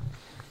feed.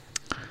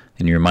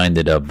 And you're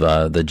reminded of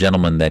the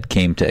gentleman that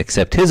came to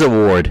accept his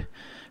award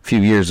a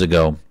few years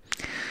ago.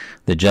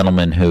 The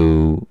gentleman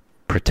who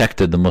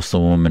protected the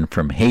Muslim woman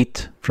from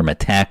hate, from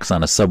attacks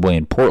on a subway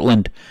in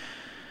Portland.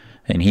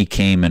 And he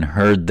came and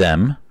heard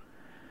them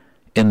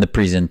in the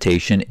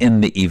presentation,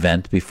 in the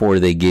event, before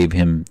they gave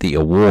him the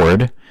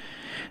award.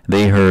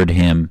 He heard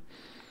them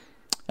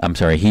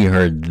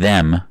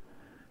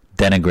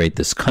denigrate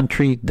this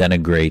country,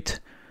 denigrate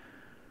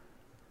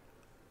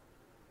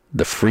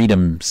the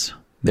freedoms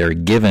they're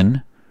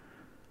given,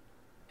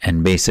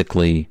 and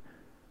basically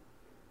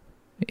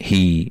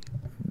he,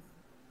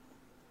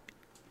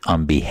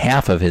 on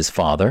behalf of his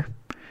father,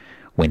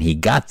 when he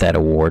got that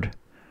award,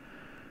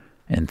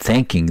 and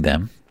thanking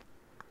them,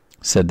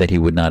 said that he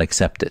would not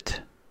accept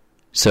it.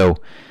 So,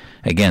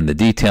 again, the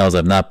details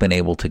I've not been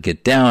able to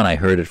get down. I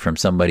heard it from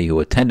somebody who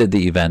attended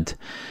the event,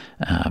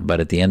 but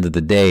at the end of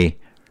the day,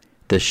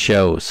 this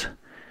shows,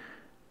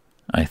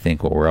 I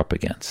think, what we're up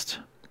against.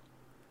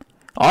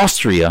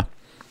 Austria,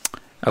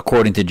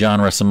 according to John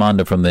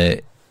Rosamonda from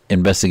the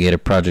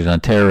Investigative Project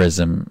on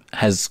Terrorism,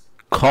 has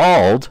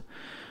called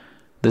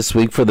this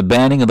week for the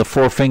banning of the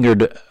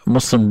four-fingered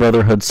Muslim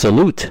Brotherhood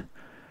salute.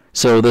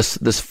 So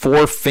this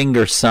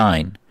four-finger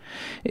sign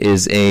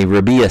is a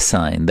Rabia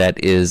sign,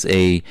 that is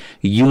a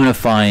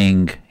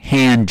unifying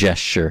hand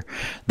gesture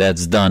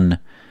that's done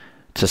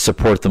to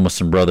support the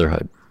Muslim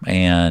Brotherhood.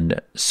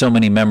 And so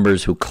many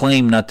members who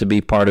claim not to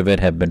be part of it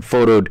have been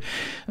photoed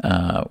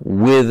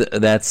with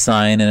that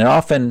sign, and it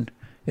often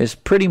is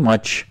pretty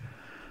much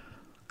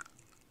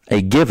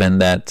a given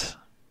that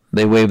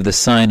they wave the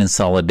sign in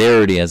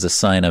solidarity as a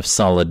sign of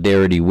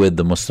solidarity with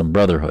the Muslim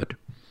Brotherhood.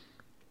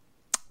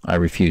 I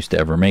refuse to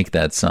ever make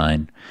that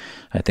sign.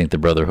 I think the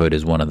Brotherhood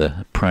is one of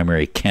the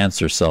primary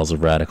cancer cells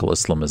of radical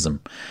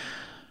Islamism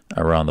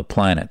around the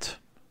planet.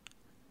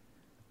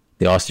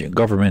 The Austrian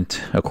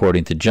government,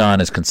 according to John,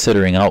 is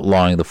considering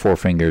outlawing the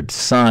four-fingered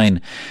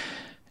sign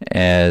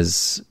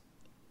as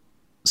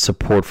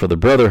support for the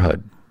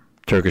Brotherhood.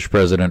 Turkish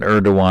President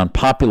Erdogan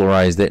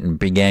popularized it and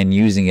began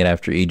using it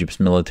after Egypt's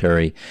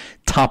military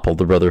toppled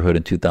the Brotherhood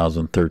in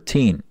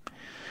 2013.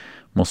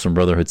 Muslim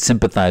Brotherhood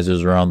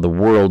sympathizers around the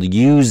world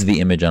use the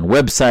image on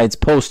websites,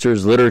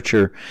 posters,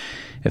 literature.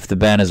 If the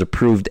ban is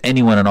approved,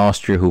 anyone in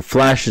Austria who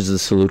flashes the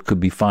salute could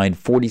be fined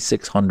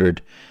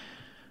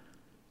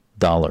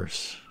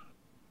 $4,600.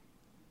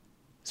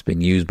 It's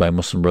been used by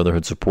Muslim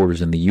Brotherhood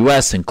supporters in the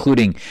U.S.,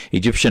 including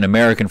Egyptian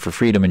American for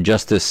Freedom and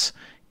Justice,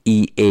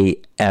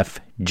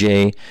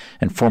 EAFJ,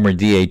 and former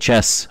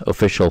DHS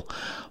official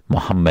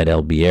Mohammed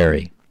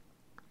El-Bieri.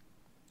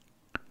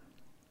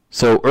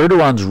 So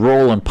Erdogan's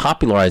role in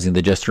popularizing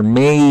the gesture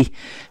may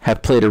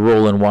have played a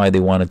role in why they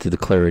wanted to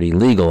declare it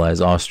illegal, as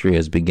Austria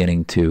is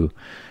beginning to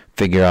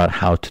figure out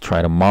how to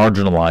try to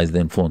marginalize the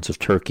influence of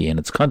Turkey in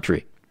its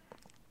country.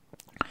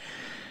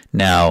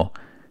 Now,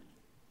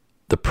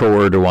 the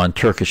pro-Erdogan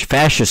Turkish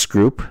fascist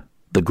group,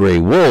 the Grey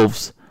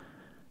Wolves,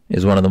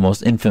 is one of the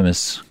most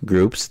infamous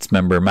groups. Its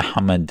member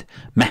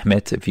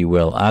Mehmet, if you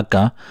will,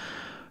 Aka,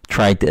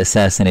 tried to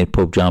assassinate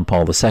Pope John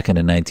Paul II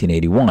in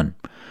 1981.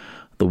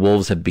 The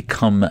Wolves have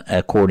become,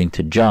 according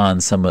to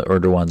John, some of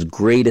Erdogan's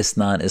greatest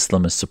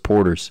non-Islamist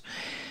supporters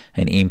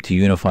and aim to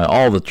unify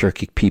all the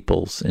Turkic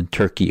peoples in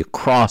Turkey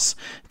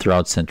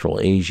throughout Central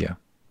Asia.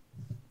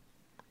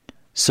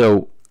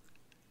 So,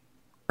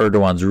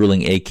 Erdogan's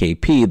ruling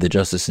AKP, the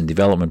Justice and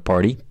Development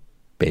Party,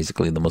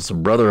 basically the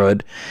Muslim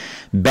Brotherhood,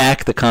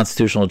 backed the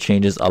constitutional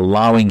changes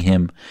allowing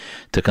him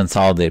to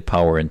consolidate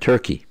power in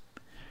Turkey.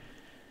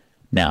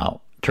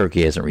 Now,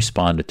 Turkey hasn't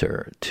responded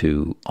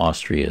to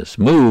Austria's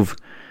move.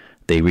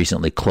 They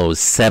recently closed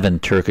 7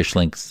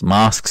 Turkish-linked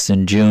mosques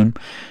in June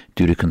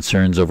due to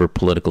concerns over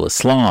political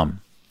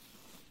Islam.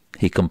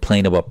 He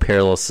complained about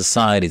parallel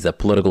societies, that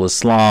political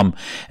Islam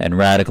and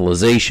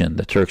radicalization.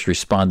 The Turks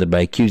responded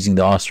by accusing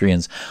the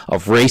Austrians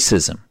of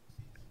racism.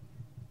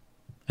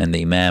 And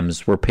the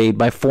imams were paid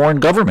by foreign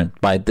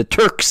government, by the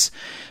Turks,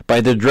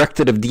 by the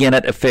Directorate of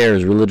Diyanet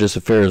Affairs, religious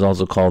affairs,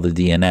 also called the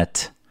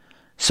Diyanet.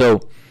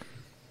 So,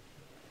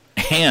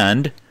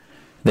 and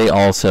they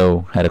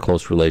also had a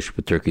close relationship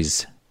with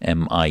Turkey's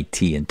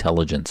MIT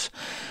intelligence.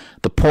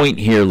 The point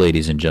here,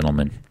 ladies and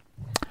gentlemen,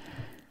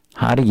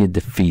 how do you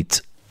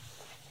defeat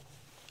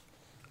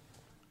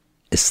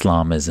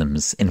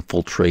Islamism's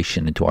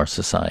infiltration into our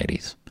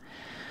societies?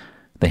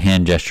 The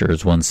hand gesture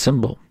is one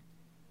symbol.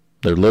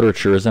 Their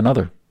literature is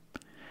another.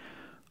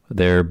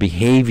 Their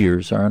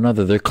behaviors are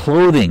another. Their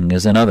clothing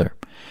is another.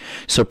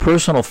 So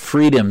personal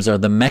freedoms are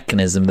the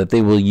mechanism that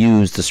they will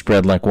use to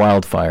spread like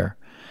wildfire.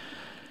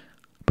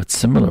 But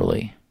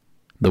similarly,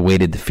 the way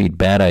to defeat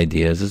bad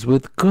ideas is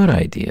with good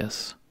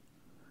ideas.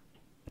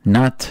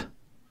 Not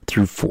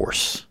through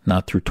force,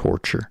 not through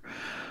torture,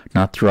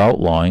 not through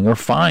outlawing or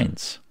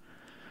fines.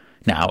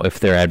 Now, if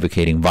they're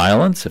advocating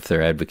violence, if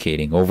they're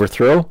advocating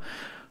overthrow,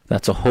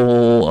 that's a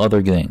whole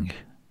other thing.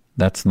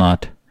 That's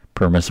not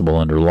permissible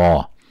under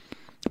law.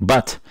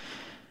 But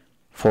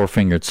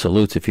four-fingered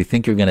salutes, if you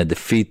think you're going to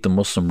defeat the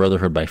Muslim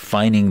Brotherhood by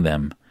fining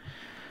them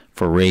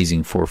for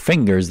raising four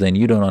fingers, then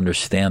you don't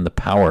understand the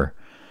power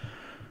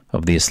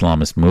of the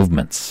Islamist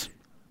movements,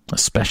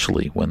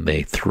 especially when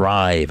they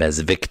thrive as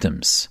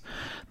victims.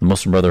 The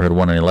Muslim Brotherhood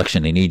won an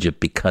election in Egypt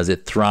because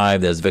it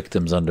thrived as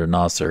victims under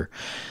Nasser,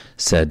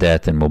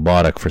 Sadat, and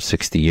Mubarak for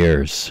 60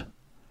 years,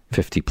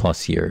 50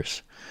 plus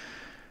years.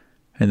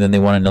 And then they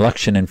won an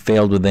election and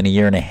failed within a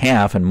year and a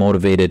half and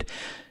motivated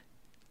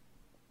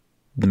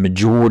the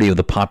majority of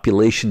the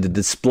population to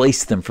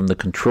displace them from the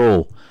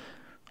control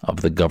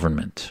of the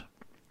government.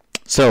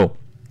 So,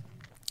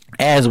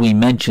 as we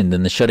mentioned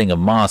in the shutting of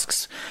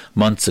mosques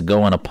months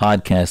ago on a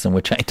podcast in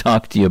which I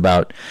talked to you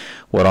about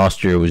what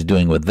Austria was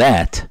doing with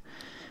that,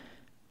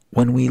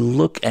 when we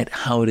look at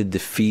how to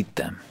defeat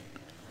them,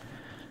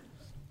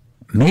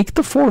 make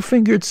the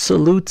four-fingered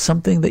salute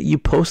something that you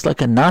post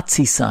like a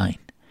Nazi sign.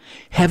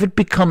 Have it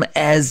become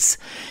as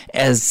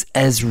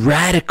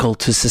radical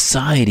to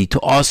society,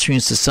 to Austrian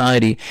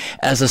society,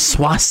 as a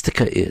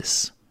swastika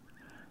is.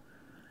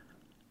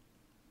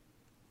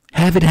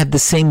 Have it have the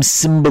same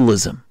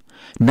symbolism,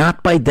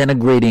 not by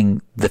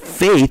denigrating the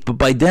faith, but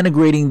by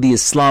denigrating the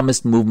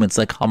Islamist movements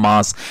like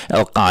Hamas,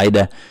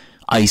 Al-Qaeda,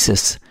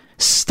 ISIS.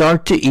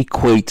 Start to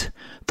equate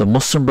the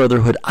Muslim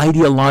Brotherhood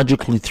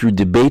ideologically through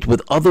debate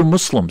with other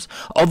Muslims,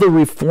 other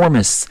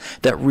reformists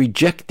that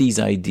reject these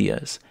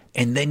ideas,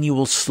 and then you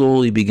will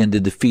slowly begin to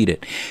defeat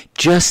it.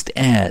 Just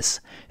as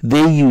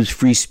they use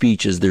free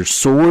speech as their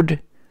sword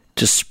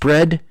to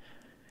spread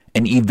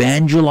and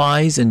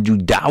evangelize and do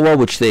da'wah,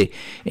 which they,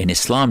 in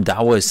Islam,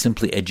 da'wah is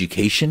simply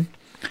education.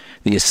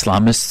 The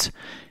Islamists,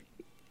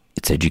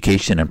 it's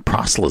education and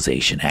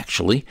proselytization,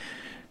 actually,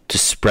 to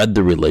spread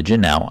the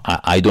religion. Now,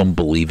 I don't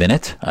believe in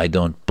it. I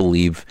don't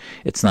believe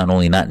it's not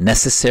only not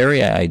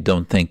necessary, I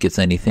don't think it's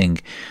anything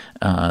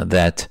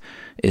that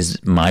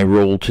is my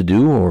role to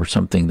do or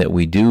something that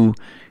we do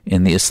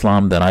in the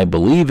Islam that I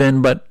believe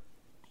in, but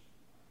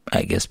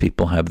I guess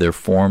people have their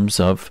forms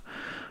of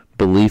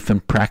belief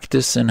and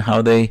practice and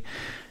how they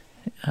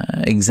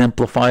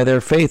exemplify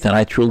their faith. And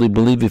I truly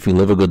believe if you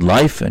live a good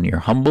life and you're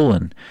humble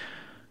and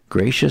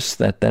gracious,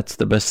 that's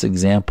the best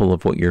example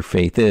of what your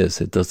faith is.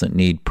 It doesn't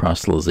need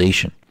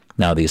proselytization.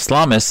 Now, the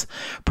Islamists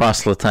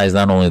proselytize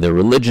not only their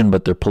religion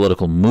but their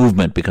political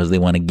movement because they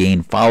want to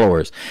gain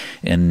followers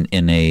in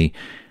a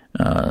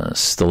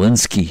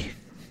Stalinsky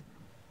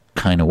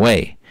kind of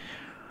way,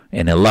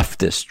 in a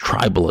leftist,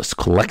 tribalist,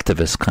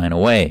 collectivist kind of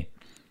way.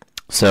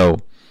 So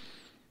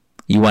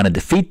you want to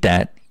defeat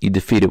that, you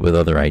defeat it with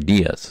other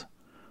ideas.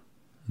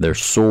 Their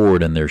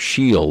sword and their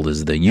shield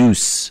is the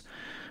use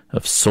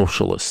of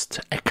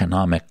socialist,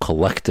 economic,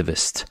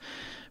 collectivist,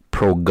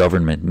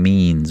 pro-government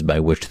means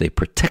by which they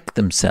protect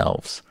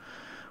themselves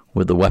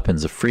with the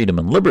weapons of freedom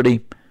and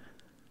liberty,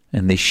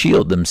 and they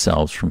shield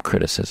themselves from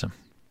criticism.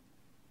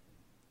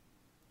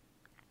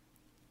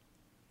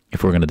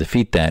 If we're going to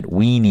defeat that,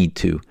 we need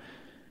to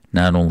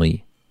not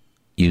only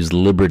use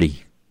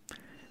liberty,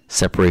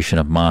 separation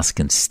of mosque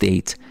and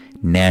state,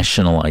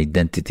 national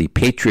identity,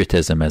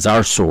 patriotism as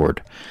our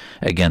sword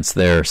against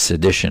their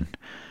sedition,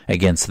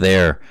 against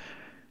their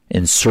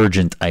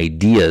insurgent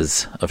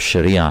ideas of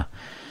Sharia,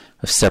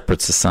 of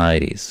separate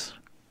societies,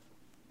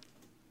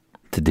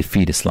 to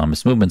defeat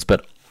Islamist movements,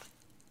 but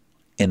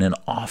in an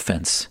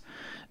offense,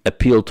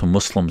 appeal to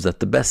Muslims that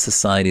the best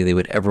society they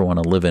would ever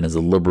want to live in is a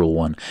liberal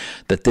one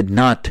that did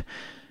not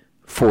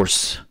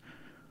force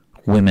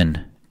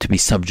women to be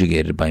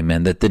subjugated by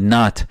men, that did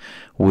not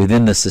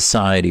within the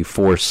society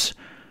force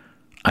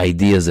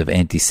ideas of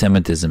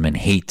anti-Semitism and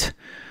hate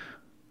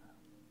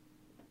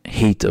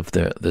of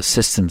the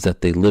systems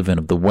that they live in,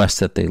 of the West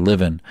that they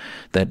live in,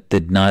 that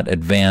did not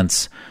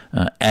advance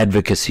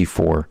advocacy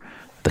for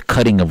the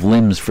cutting of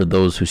limbs for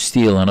those who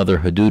steal and other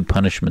hudud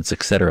punishments,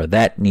 etc.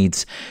 That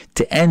needs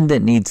to end.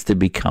 It needs to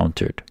be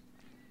countered.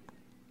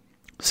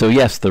 So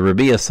yes, the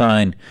Rabia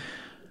sign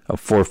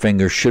of four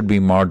fingers should be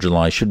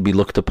marginalized, should be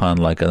looked upon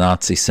like a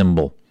Nazi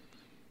symbol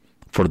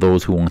for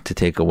those who want to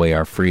take away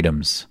our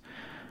freedoms.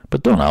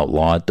 But don't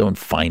outlaw it, don't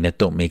fine it,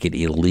 don't make it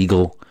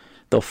illegal.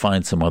 They'll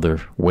find some other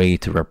way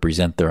to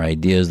represent their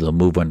ideas. They'll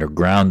move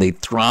underground. They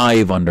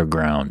thrive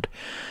underground.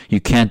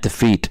 You can't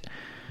defeat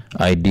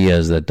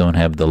ideas that don't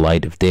have the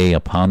light of day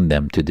upon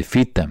them to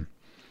defeat them.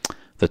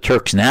 The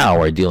Turks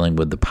now are dealing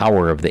with the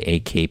power of the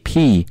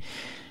AKP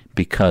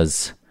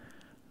because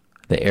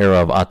the era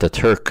of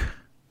Ataturk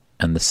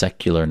and the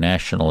secular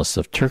nationalists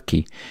of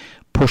Turkey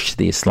pushed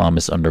the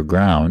Islamists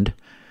underground,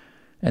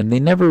 and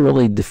they never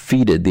really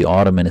defeated the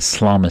Ottoman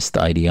Islamist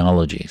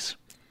ideologies.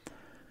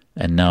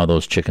 And now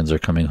those chickens are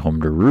coming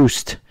home to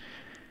roost,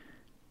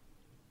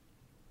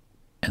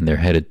 and they're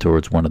headed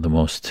towards one of the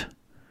most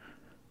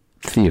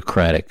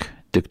theocratic,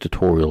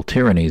 dictatorial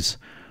tyrannies,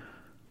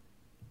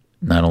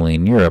 not only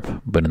in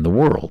Europe, but in the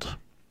world.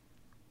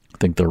 I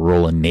think their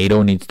role in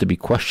NATO needs to be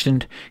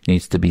questioned,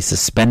 needs to be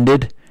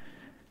suspended,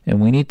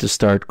 and we need to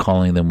start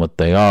calling them what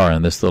they are.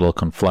 And this little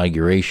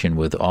conflagration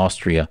with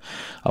Austria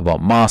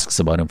about mosques,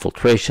 about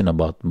infiltration,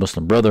 about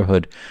Muslim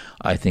Brotherhood,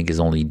 I think is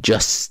only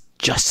just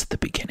the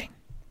beginning.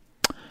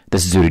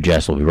 This is Zuhdi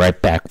Jasser. We'll be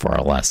right back for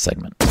our last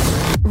segment.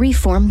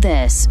 Reform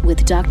This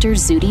with Dr.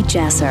 Zuhdi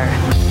Jasser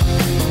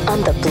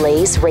on the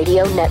Blaze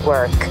Radio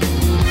Network.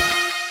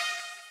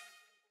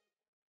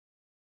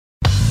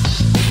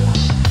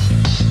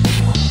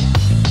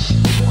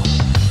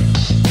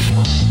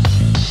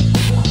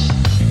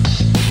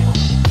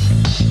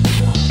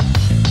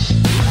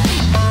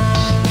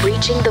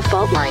 Reaching the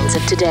fault lines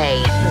of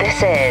today.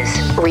 This is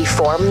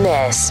Reform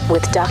This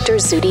with Dr.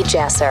 Zuhdi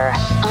Jasser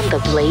on the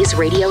Blaze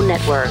Radio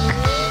Network.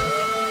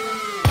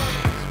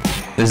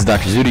 This is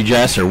Dr. Zuhdi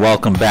Jasser.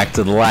 Welcome back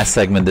to the last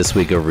segment this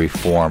week of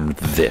Reform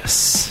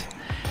This.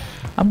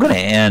 I'm going to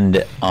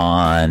end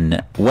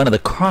on one of the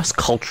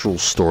cross-cultural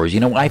stories. You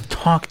know, I've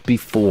talked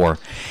before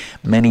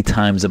many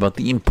times about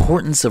the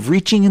importance of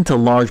reaching into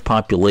large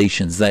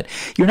populations, that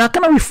you're not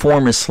going to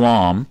reform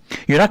Islam,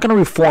 you're not going to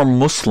reform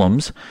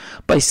Muslims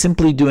by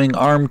simply doing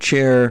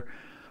armchair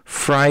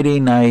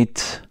Friday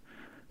night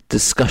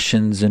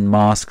discussions in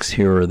mosques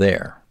here or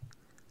there.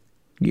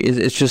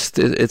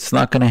 It's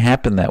not going to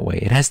happen that way.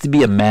 It has to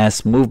be a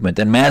mass movement.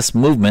 And mass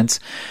movements,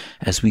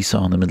 as we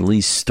saw in the Middle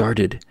East,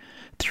 started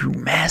through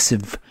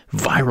massive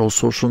viral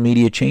social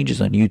media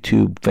changes on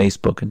YouTube,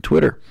 Facebook, and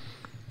Twitter.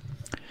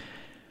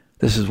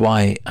 This is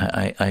why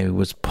I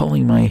was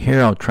pulling my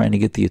hair out trying to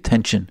get the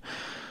attention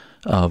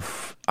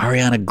of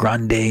Ariana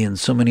Grande and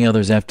so many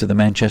others after the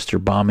Manchester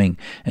bombing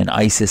and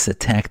ISIS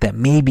attack, that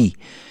maybe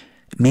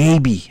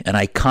an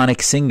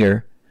iconic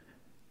singer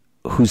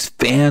whose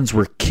fans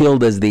were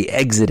killed as they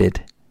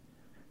exited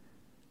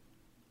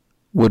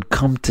would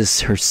come to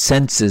her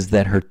senses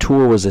that her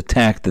tour was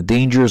attacked. The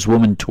Dangerous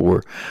Woman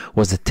tour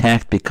was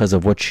attacked because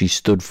of what she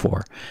stood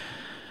for.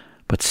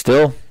 But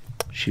still,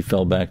 she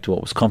fell back to what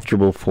was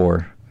comfortable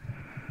for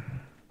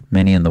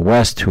many in the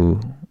West, who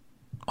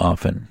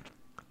often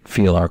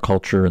feel our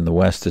culture in the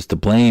West is to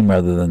blame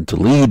rather than to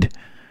lead,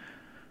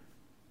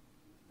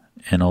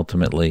 and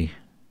ultimately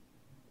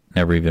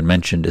never even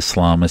mentioned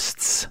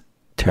Islamists,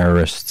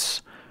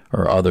 terrorists,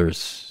 or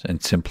others,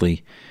 and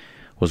simply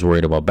was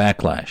worried about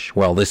backlash.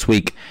 Well, this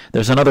week,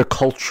 there's another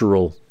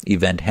cultural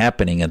event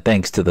happening, and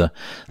thanks to the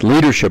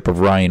leadership of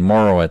Ryan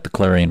Morrow at the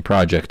Clarion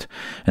Project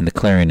and the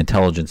Clarion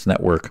Intelligence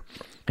Network,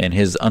 and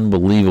his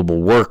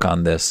unbelievable work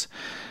on this.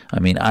 I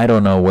mean, I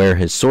don't know where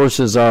his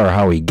sources are or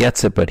how he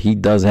gets it, but he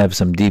does have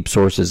some deep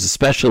sources,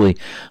 especially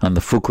on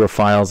the Fuqra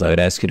files. I would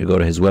ask you to go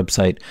to his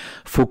website,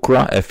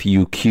 Fuqra,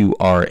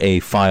 F-U-Q-R-A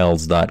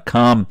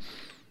files.com,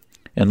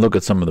 and look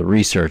at some of the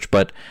research.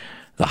 But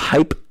the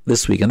hype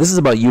this week, and this is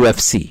about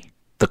UFC.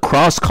 The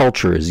cross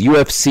culture is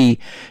UFC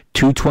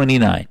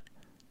 229.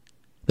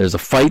 There's a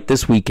fight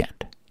this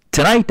weekend.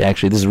 Tonight,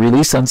 actually. This is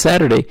released on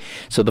Saturday.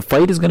 So the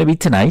fight is going to be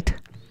tonight.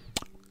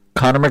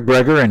 Conor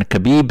McGregor and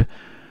Khabib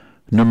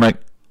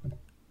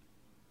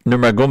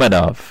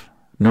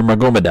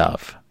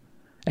Nurmagomedov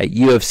at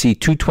UFC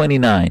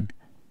 229.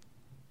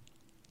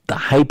 The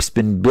hype's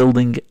been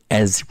building,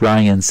 as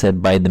Ryan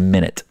said, by the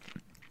minute.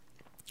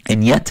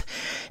 And yet,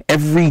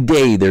 every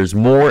day there's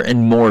more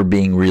and more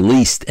being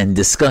released and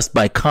discussed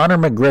by Conor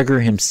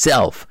McGregor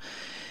himself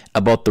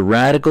about the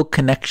radical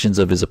connections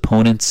of his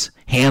opponent's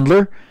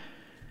handler,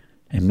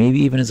 and maybe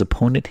even his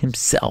opponent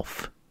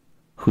himself,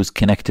 who's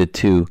connected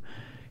to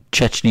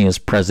Chechnya's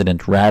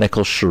president,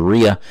 radical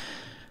Sharia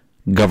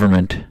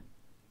government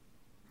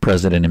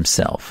president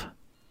himself.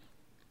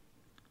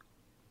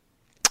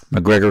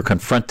 McGregor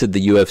confronted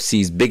the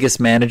UFC's biggest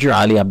manager,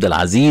 Ali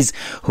Abdelaziz,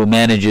 who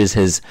manages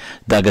his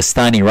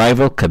Dagestani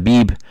rival,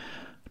 Khabib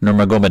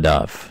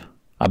Nurmagomedov.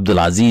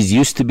 Abdelaziz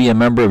used to be a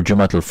member of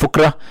Jamaat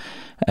al-Fuqra,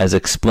 as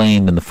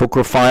explained in the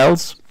Fuqra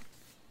files.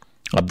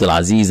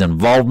 Abdelaziz's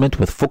involvement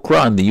with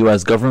Fuqra and the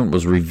U.S. government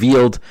was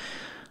revealed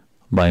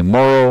by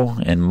Morrow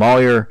and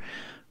Moyer,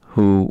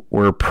 who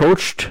were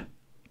approached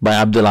by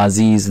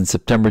Abdelaziz in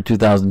September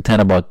 2010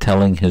 about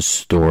telling his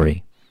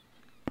story.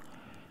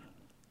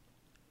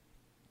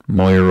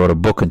 Moyer wrote a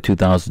book in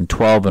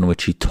 2012 in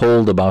which he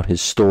told about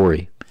his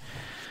story.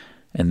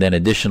 And then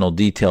additional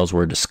details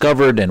were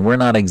discovered, and we're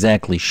not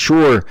exactly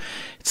sure.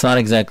 It's not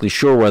exactly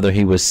sure whether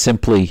he was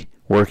simply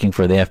working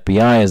for the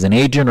FBI as an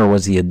agent, or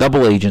was he a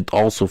double agent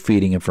also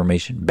feeding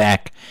information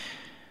back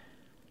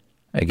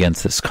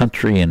against this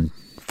country and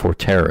for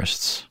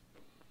terrorists.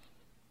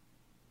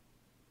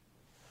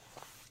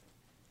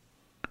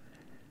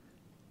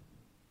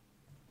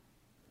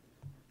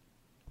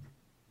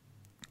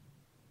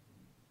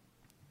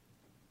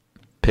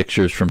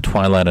 Pictures from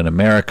Twilight in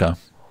America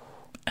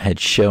had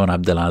shown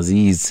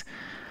Abdelaziz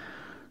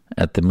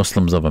at the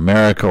Muslims of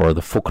America, or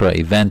the Fuqra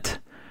event,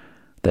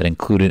 that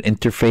included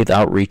interfaith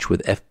outreach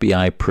with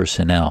FBI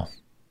personnel.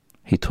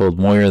 He told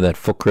Moyer that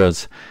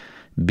Fuqra's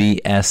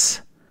BS,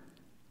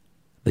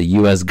 the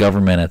U.S.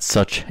 government at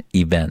such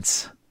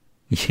events,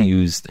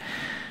 used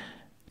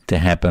to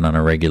happen on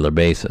a regular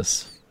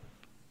basis.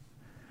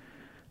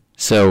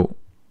 So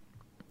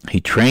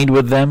he trained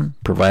with them,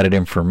 provided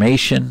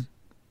information,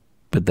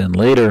 but then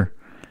later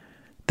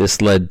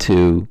this led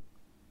to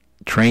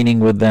training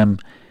with them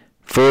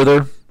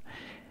further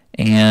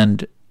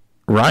and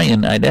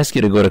Ryan, I'd ask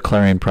you to go to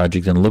Clarion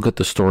Project and look at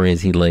the story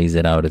as he lays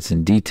it out. It's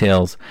in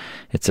details.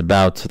 It's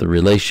about the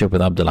relationship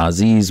with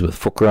Abdulaziz, with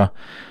Fukra,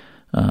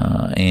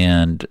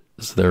 and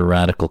their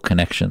radical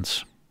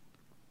connections.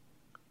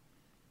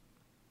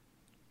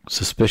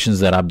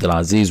 Suspicions that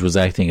Abdulaziz was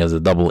acting as a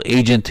double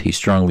agent, he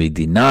strongly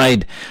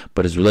denied,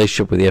 but his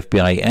relationship with the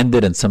FBI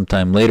ended, and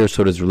sometime later,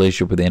 so did his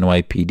relationship with the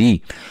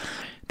NYPD.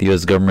 The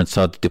U.S. government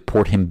sought to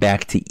deport him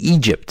back to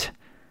Egypt.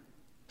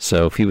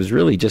 So if he was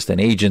really just an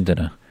agent and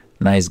a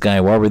nice guy,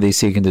 why were they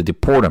seeking to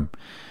deport him?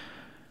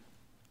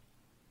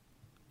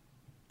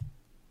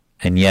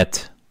 And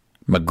yet,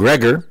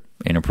 McGregor,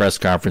 in a press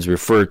conference,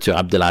 referred to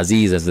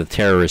Abdulaziz as the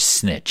terrorist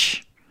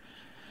snitch.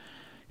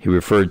 He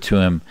referred to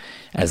him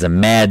as a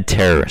mad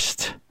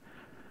terrorist.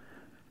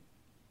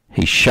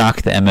 He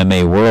shocked the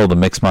MMA world, the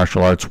mixed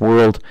martial arts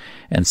world,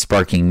 and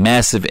sparking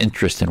massive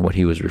interest in what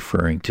he was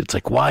referring to. It's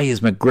like, why is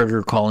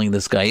McGregor calling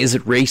this guy? Is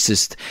it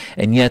racist?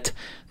 And yet,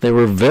 there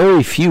were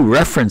very few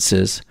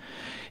references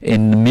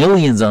in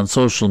millions on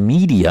social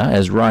media,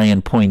 as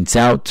Ryan points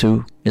out,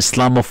 to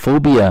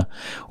Islamophobia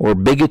or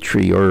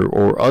bigotry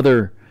or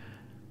other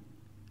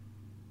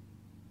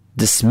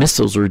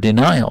dismissals or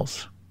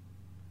denials.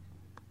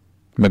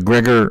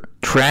 McGregor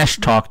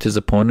trash-talked his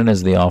opponent,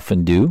 as they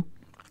often do,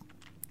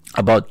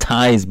 about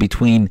ties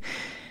between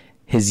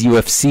his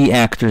UFC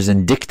actors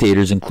and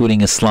dictators, including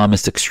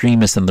Islamist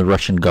extremists and the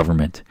Russian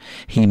government.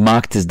 He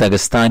mocked his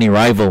Dagestani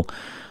rival,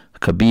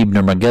 Khabib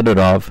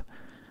Nurmagomedov,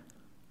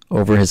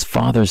 over his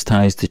father's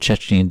ties to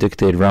Chechnyan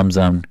dictator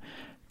Ramzan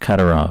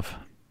Kadyrov,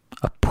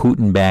 a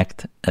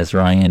Putin-backed, as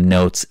Ryan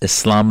notes,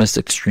 Islamist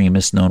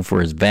extremist known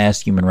for his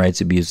vast human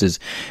rights abuses,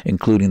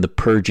 including the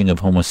purging of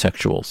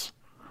homosexuals.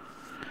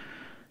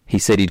 He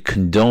said he'd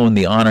condone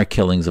the honor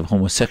killings of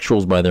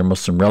homosexuals by their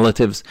Muslim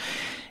relatives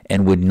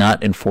and would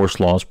not enforce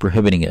laws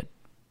prohibiting it.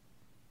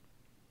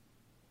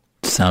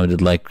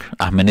 Sounded like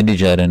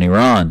Ahmadinejad in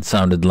Iran,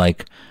 sounded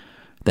like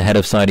the head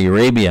of Saudi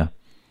Arabia.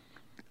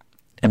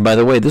 And by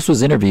the way, this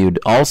was interviewed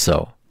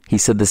also. He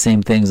said the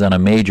same things on a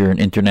major and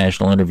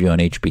international interview on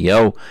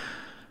HBO,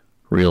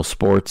 Real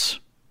Sports,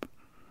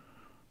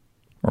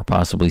 or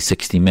possibly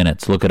 60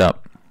 Minutes. Look it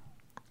up.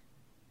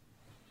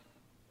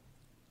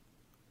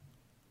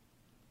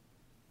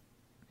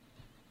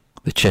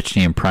 The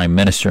Chechnyan prime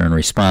minister, in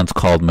response,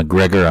 called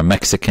McGregor a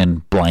Mexican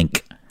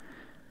blank,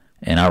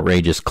 an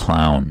outrageous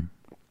clown.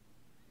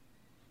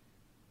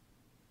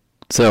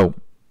 So,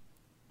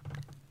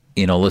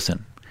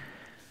 listen.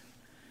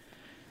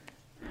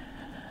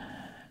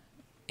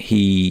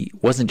 He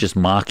wasn't just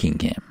mocking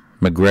him.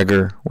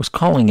 McGregor was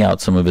calling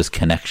out some of his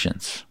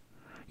connections,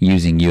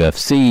 using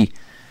UFC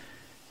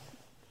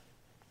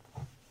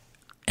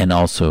and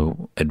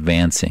also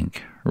advancing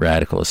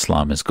radical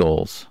Islamist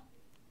goals.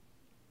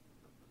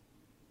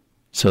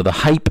 So the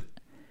hype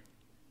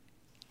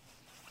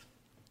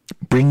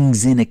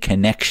brings in a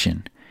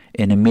connection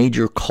in a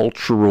major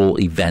cultural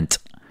event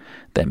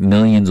that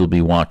millions will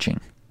be watching.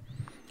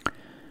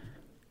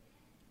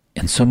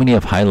 And so many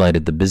have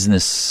highlighted the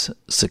business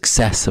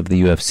success of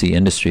the UFC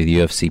industry, the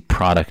UFC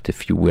product,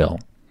 if you will.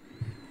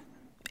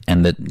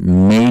 And the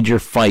major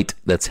fight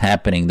that's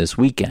happening this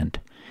weekend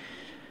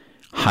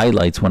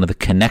highlights one of the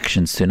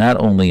connections to not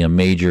only a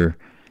major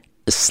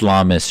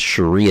Islamist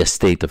Sharia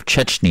state of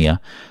Chechnya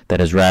that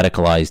has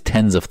radicalized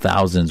tens of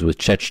thousands with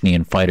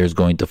Chechnyan fighters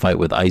going to fight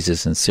with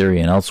ISIS in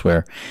Syria and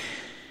elsewhere,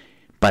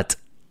 but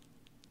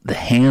the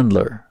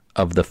handler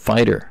of the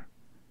fighter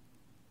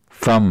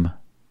from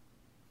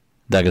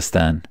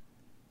Dagestan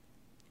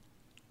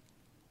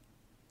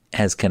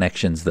has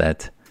connections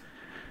that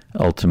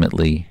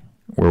ultimately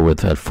were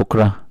with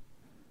Al-Fukra,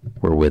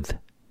 were with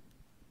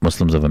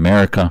Muslims of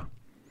America,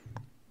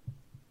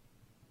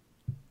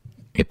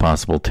 a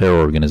possible terror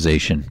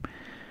organization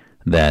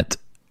that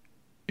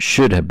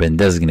should have been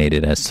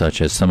designated as such,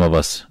 as some of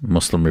us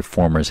Muslim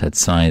reformers had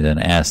signed and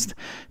asked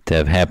to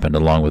have happened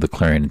along with the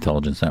Clarion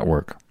Intelligence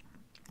Network.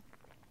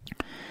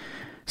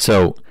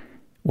 So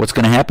what's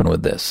going to happen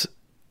with this?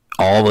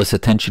 All this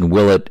attention,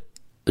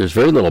 there's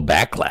very little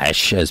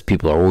backlash, as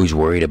people are always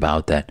worried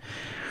about that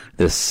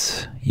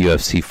this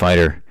UFC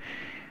fighter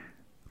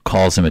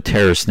calls him a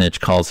terror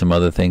snitch, calls him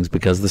other things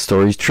because the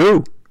story's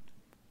true.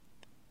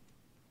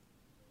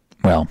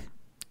 Well,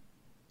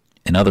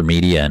 in other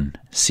media and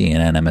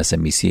CNN,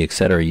 MSNBC,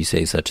 etc., you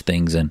say such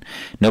things and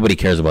nobody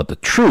cares about the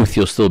truth.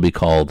 You'll still be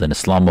called an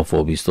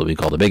Islamophobe. You'll still be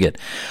called a bigot.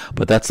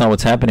 But that's not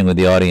what's happening with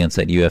the audience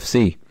at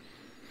UFC.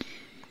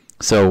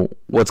 So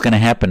what's going to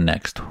happen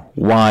next?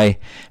 Why,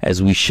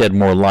 as we shed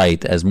more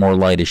light, as more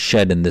light is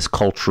shed in this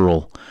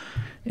cultural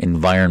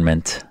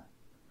environment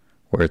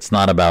where it's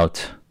not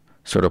about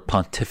sort of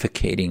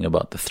pontificating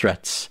about the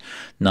threats,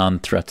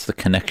 non-threats, the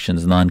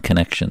connections,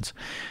 non-connections.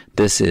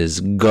 This is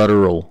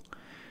guttural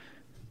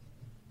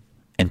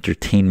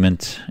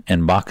entertainment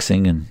and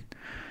boxing and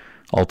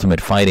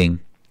ultimate fighting.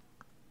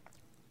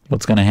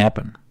 What's going to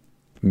happen?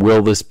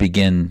 Will this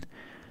begin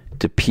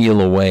to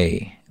peel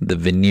away the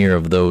veneer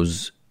of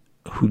those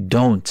who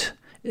don't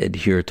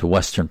adhere to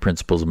Western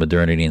principles of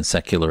modernity and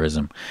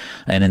secularism,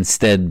 and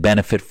instead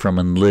benefit from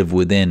and live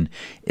within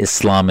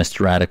Islamist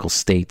radical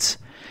states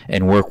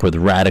and work with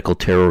radical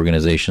terror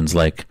organizations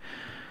like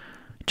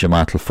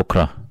Jamaat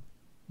al-Fuqra,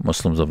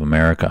 Muslims of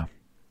America.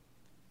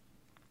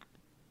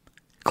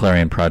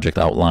 Clarion Project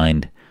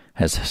outlined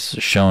has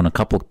shown a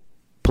couple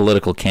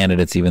political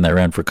candidates even that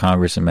ran for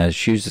Congress in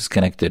Massachusetts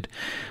connected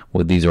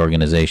with these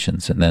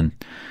organizations. And then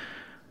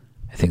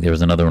I think there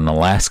was another one in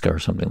Alaska or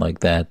something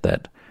like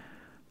that,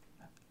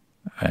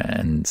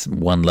 and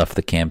one left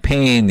the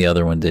campaign, the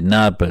other one did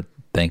not, but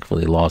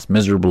thankfully lost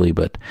miserably.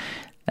 But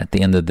at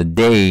the end of the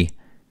day,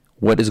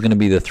 what is going to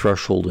be the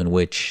threshold in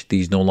which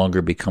these no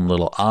longer become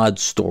little odd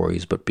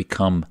stories, but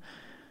become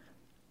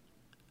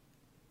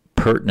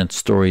pertinent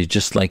stories,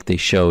 just like they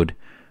showed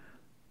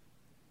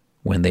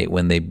when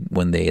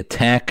they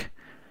attack,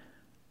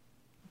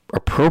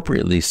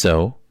 appropriately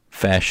so,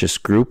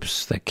 fascist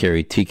groups that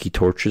carry tiki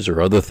torches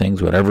or other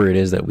things, whatever it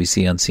is that we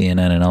see on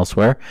CNN and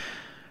elsewhere.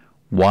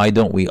 Why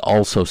don't we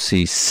also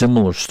see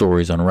similar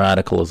stories on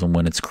radicalism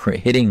when it's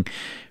hitting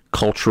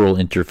cultural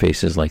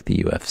interfaces like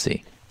the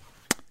UFC?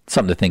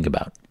 Something to think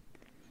about.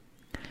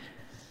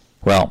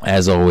 Well,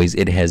 as always,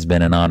 it has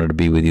been an honor to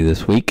be with you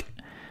this week.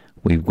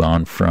 We've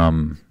gone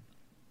from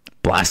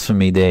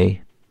Blasphemy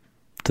Day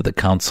to the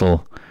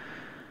Council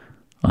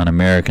on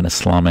American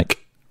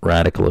Islamic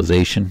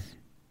Radicalization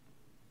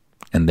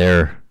and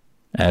their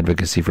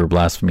advocacy for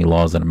blasphemy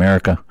laws in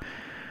America,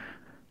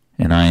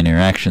 and our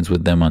interactions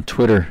with them on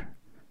Twitter,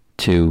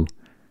 to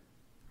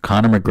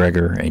Conor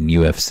McGregor and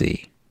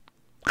UFC.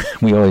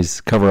 We always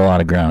cover a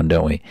lot of ground,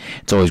 don't we?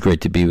 It's always great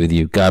to be with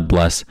you. God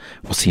bless.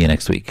 We'll see you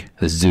next week.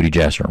 This is Zuhdi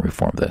Jasser on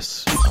Reform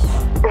This.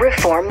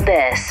 Reform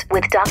This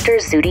with Dr.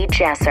 Zuhdi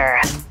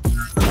Jasser.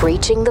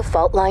 Breaching the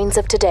fault lines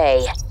of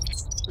today.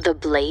 The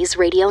Blaze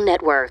Radio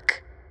Network.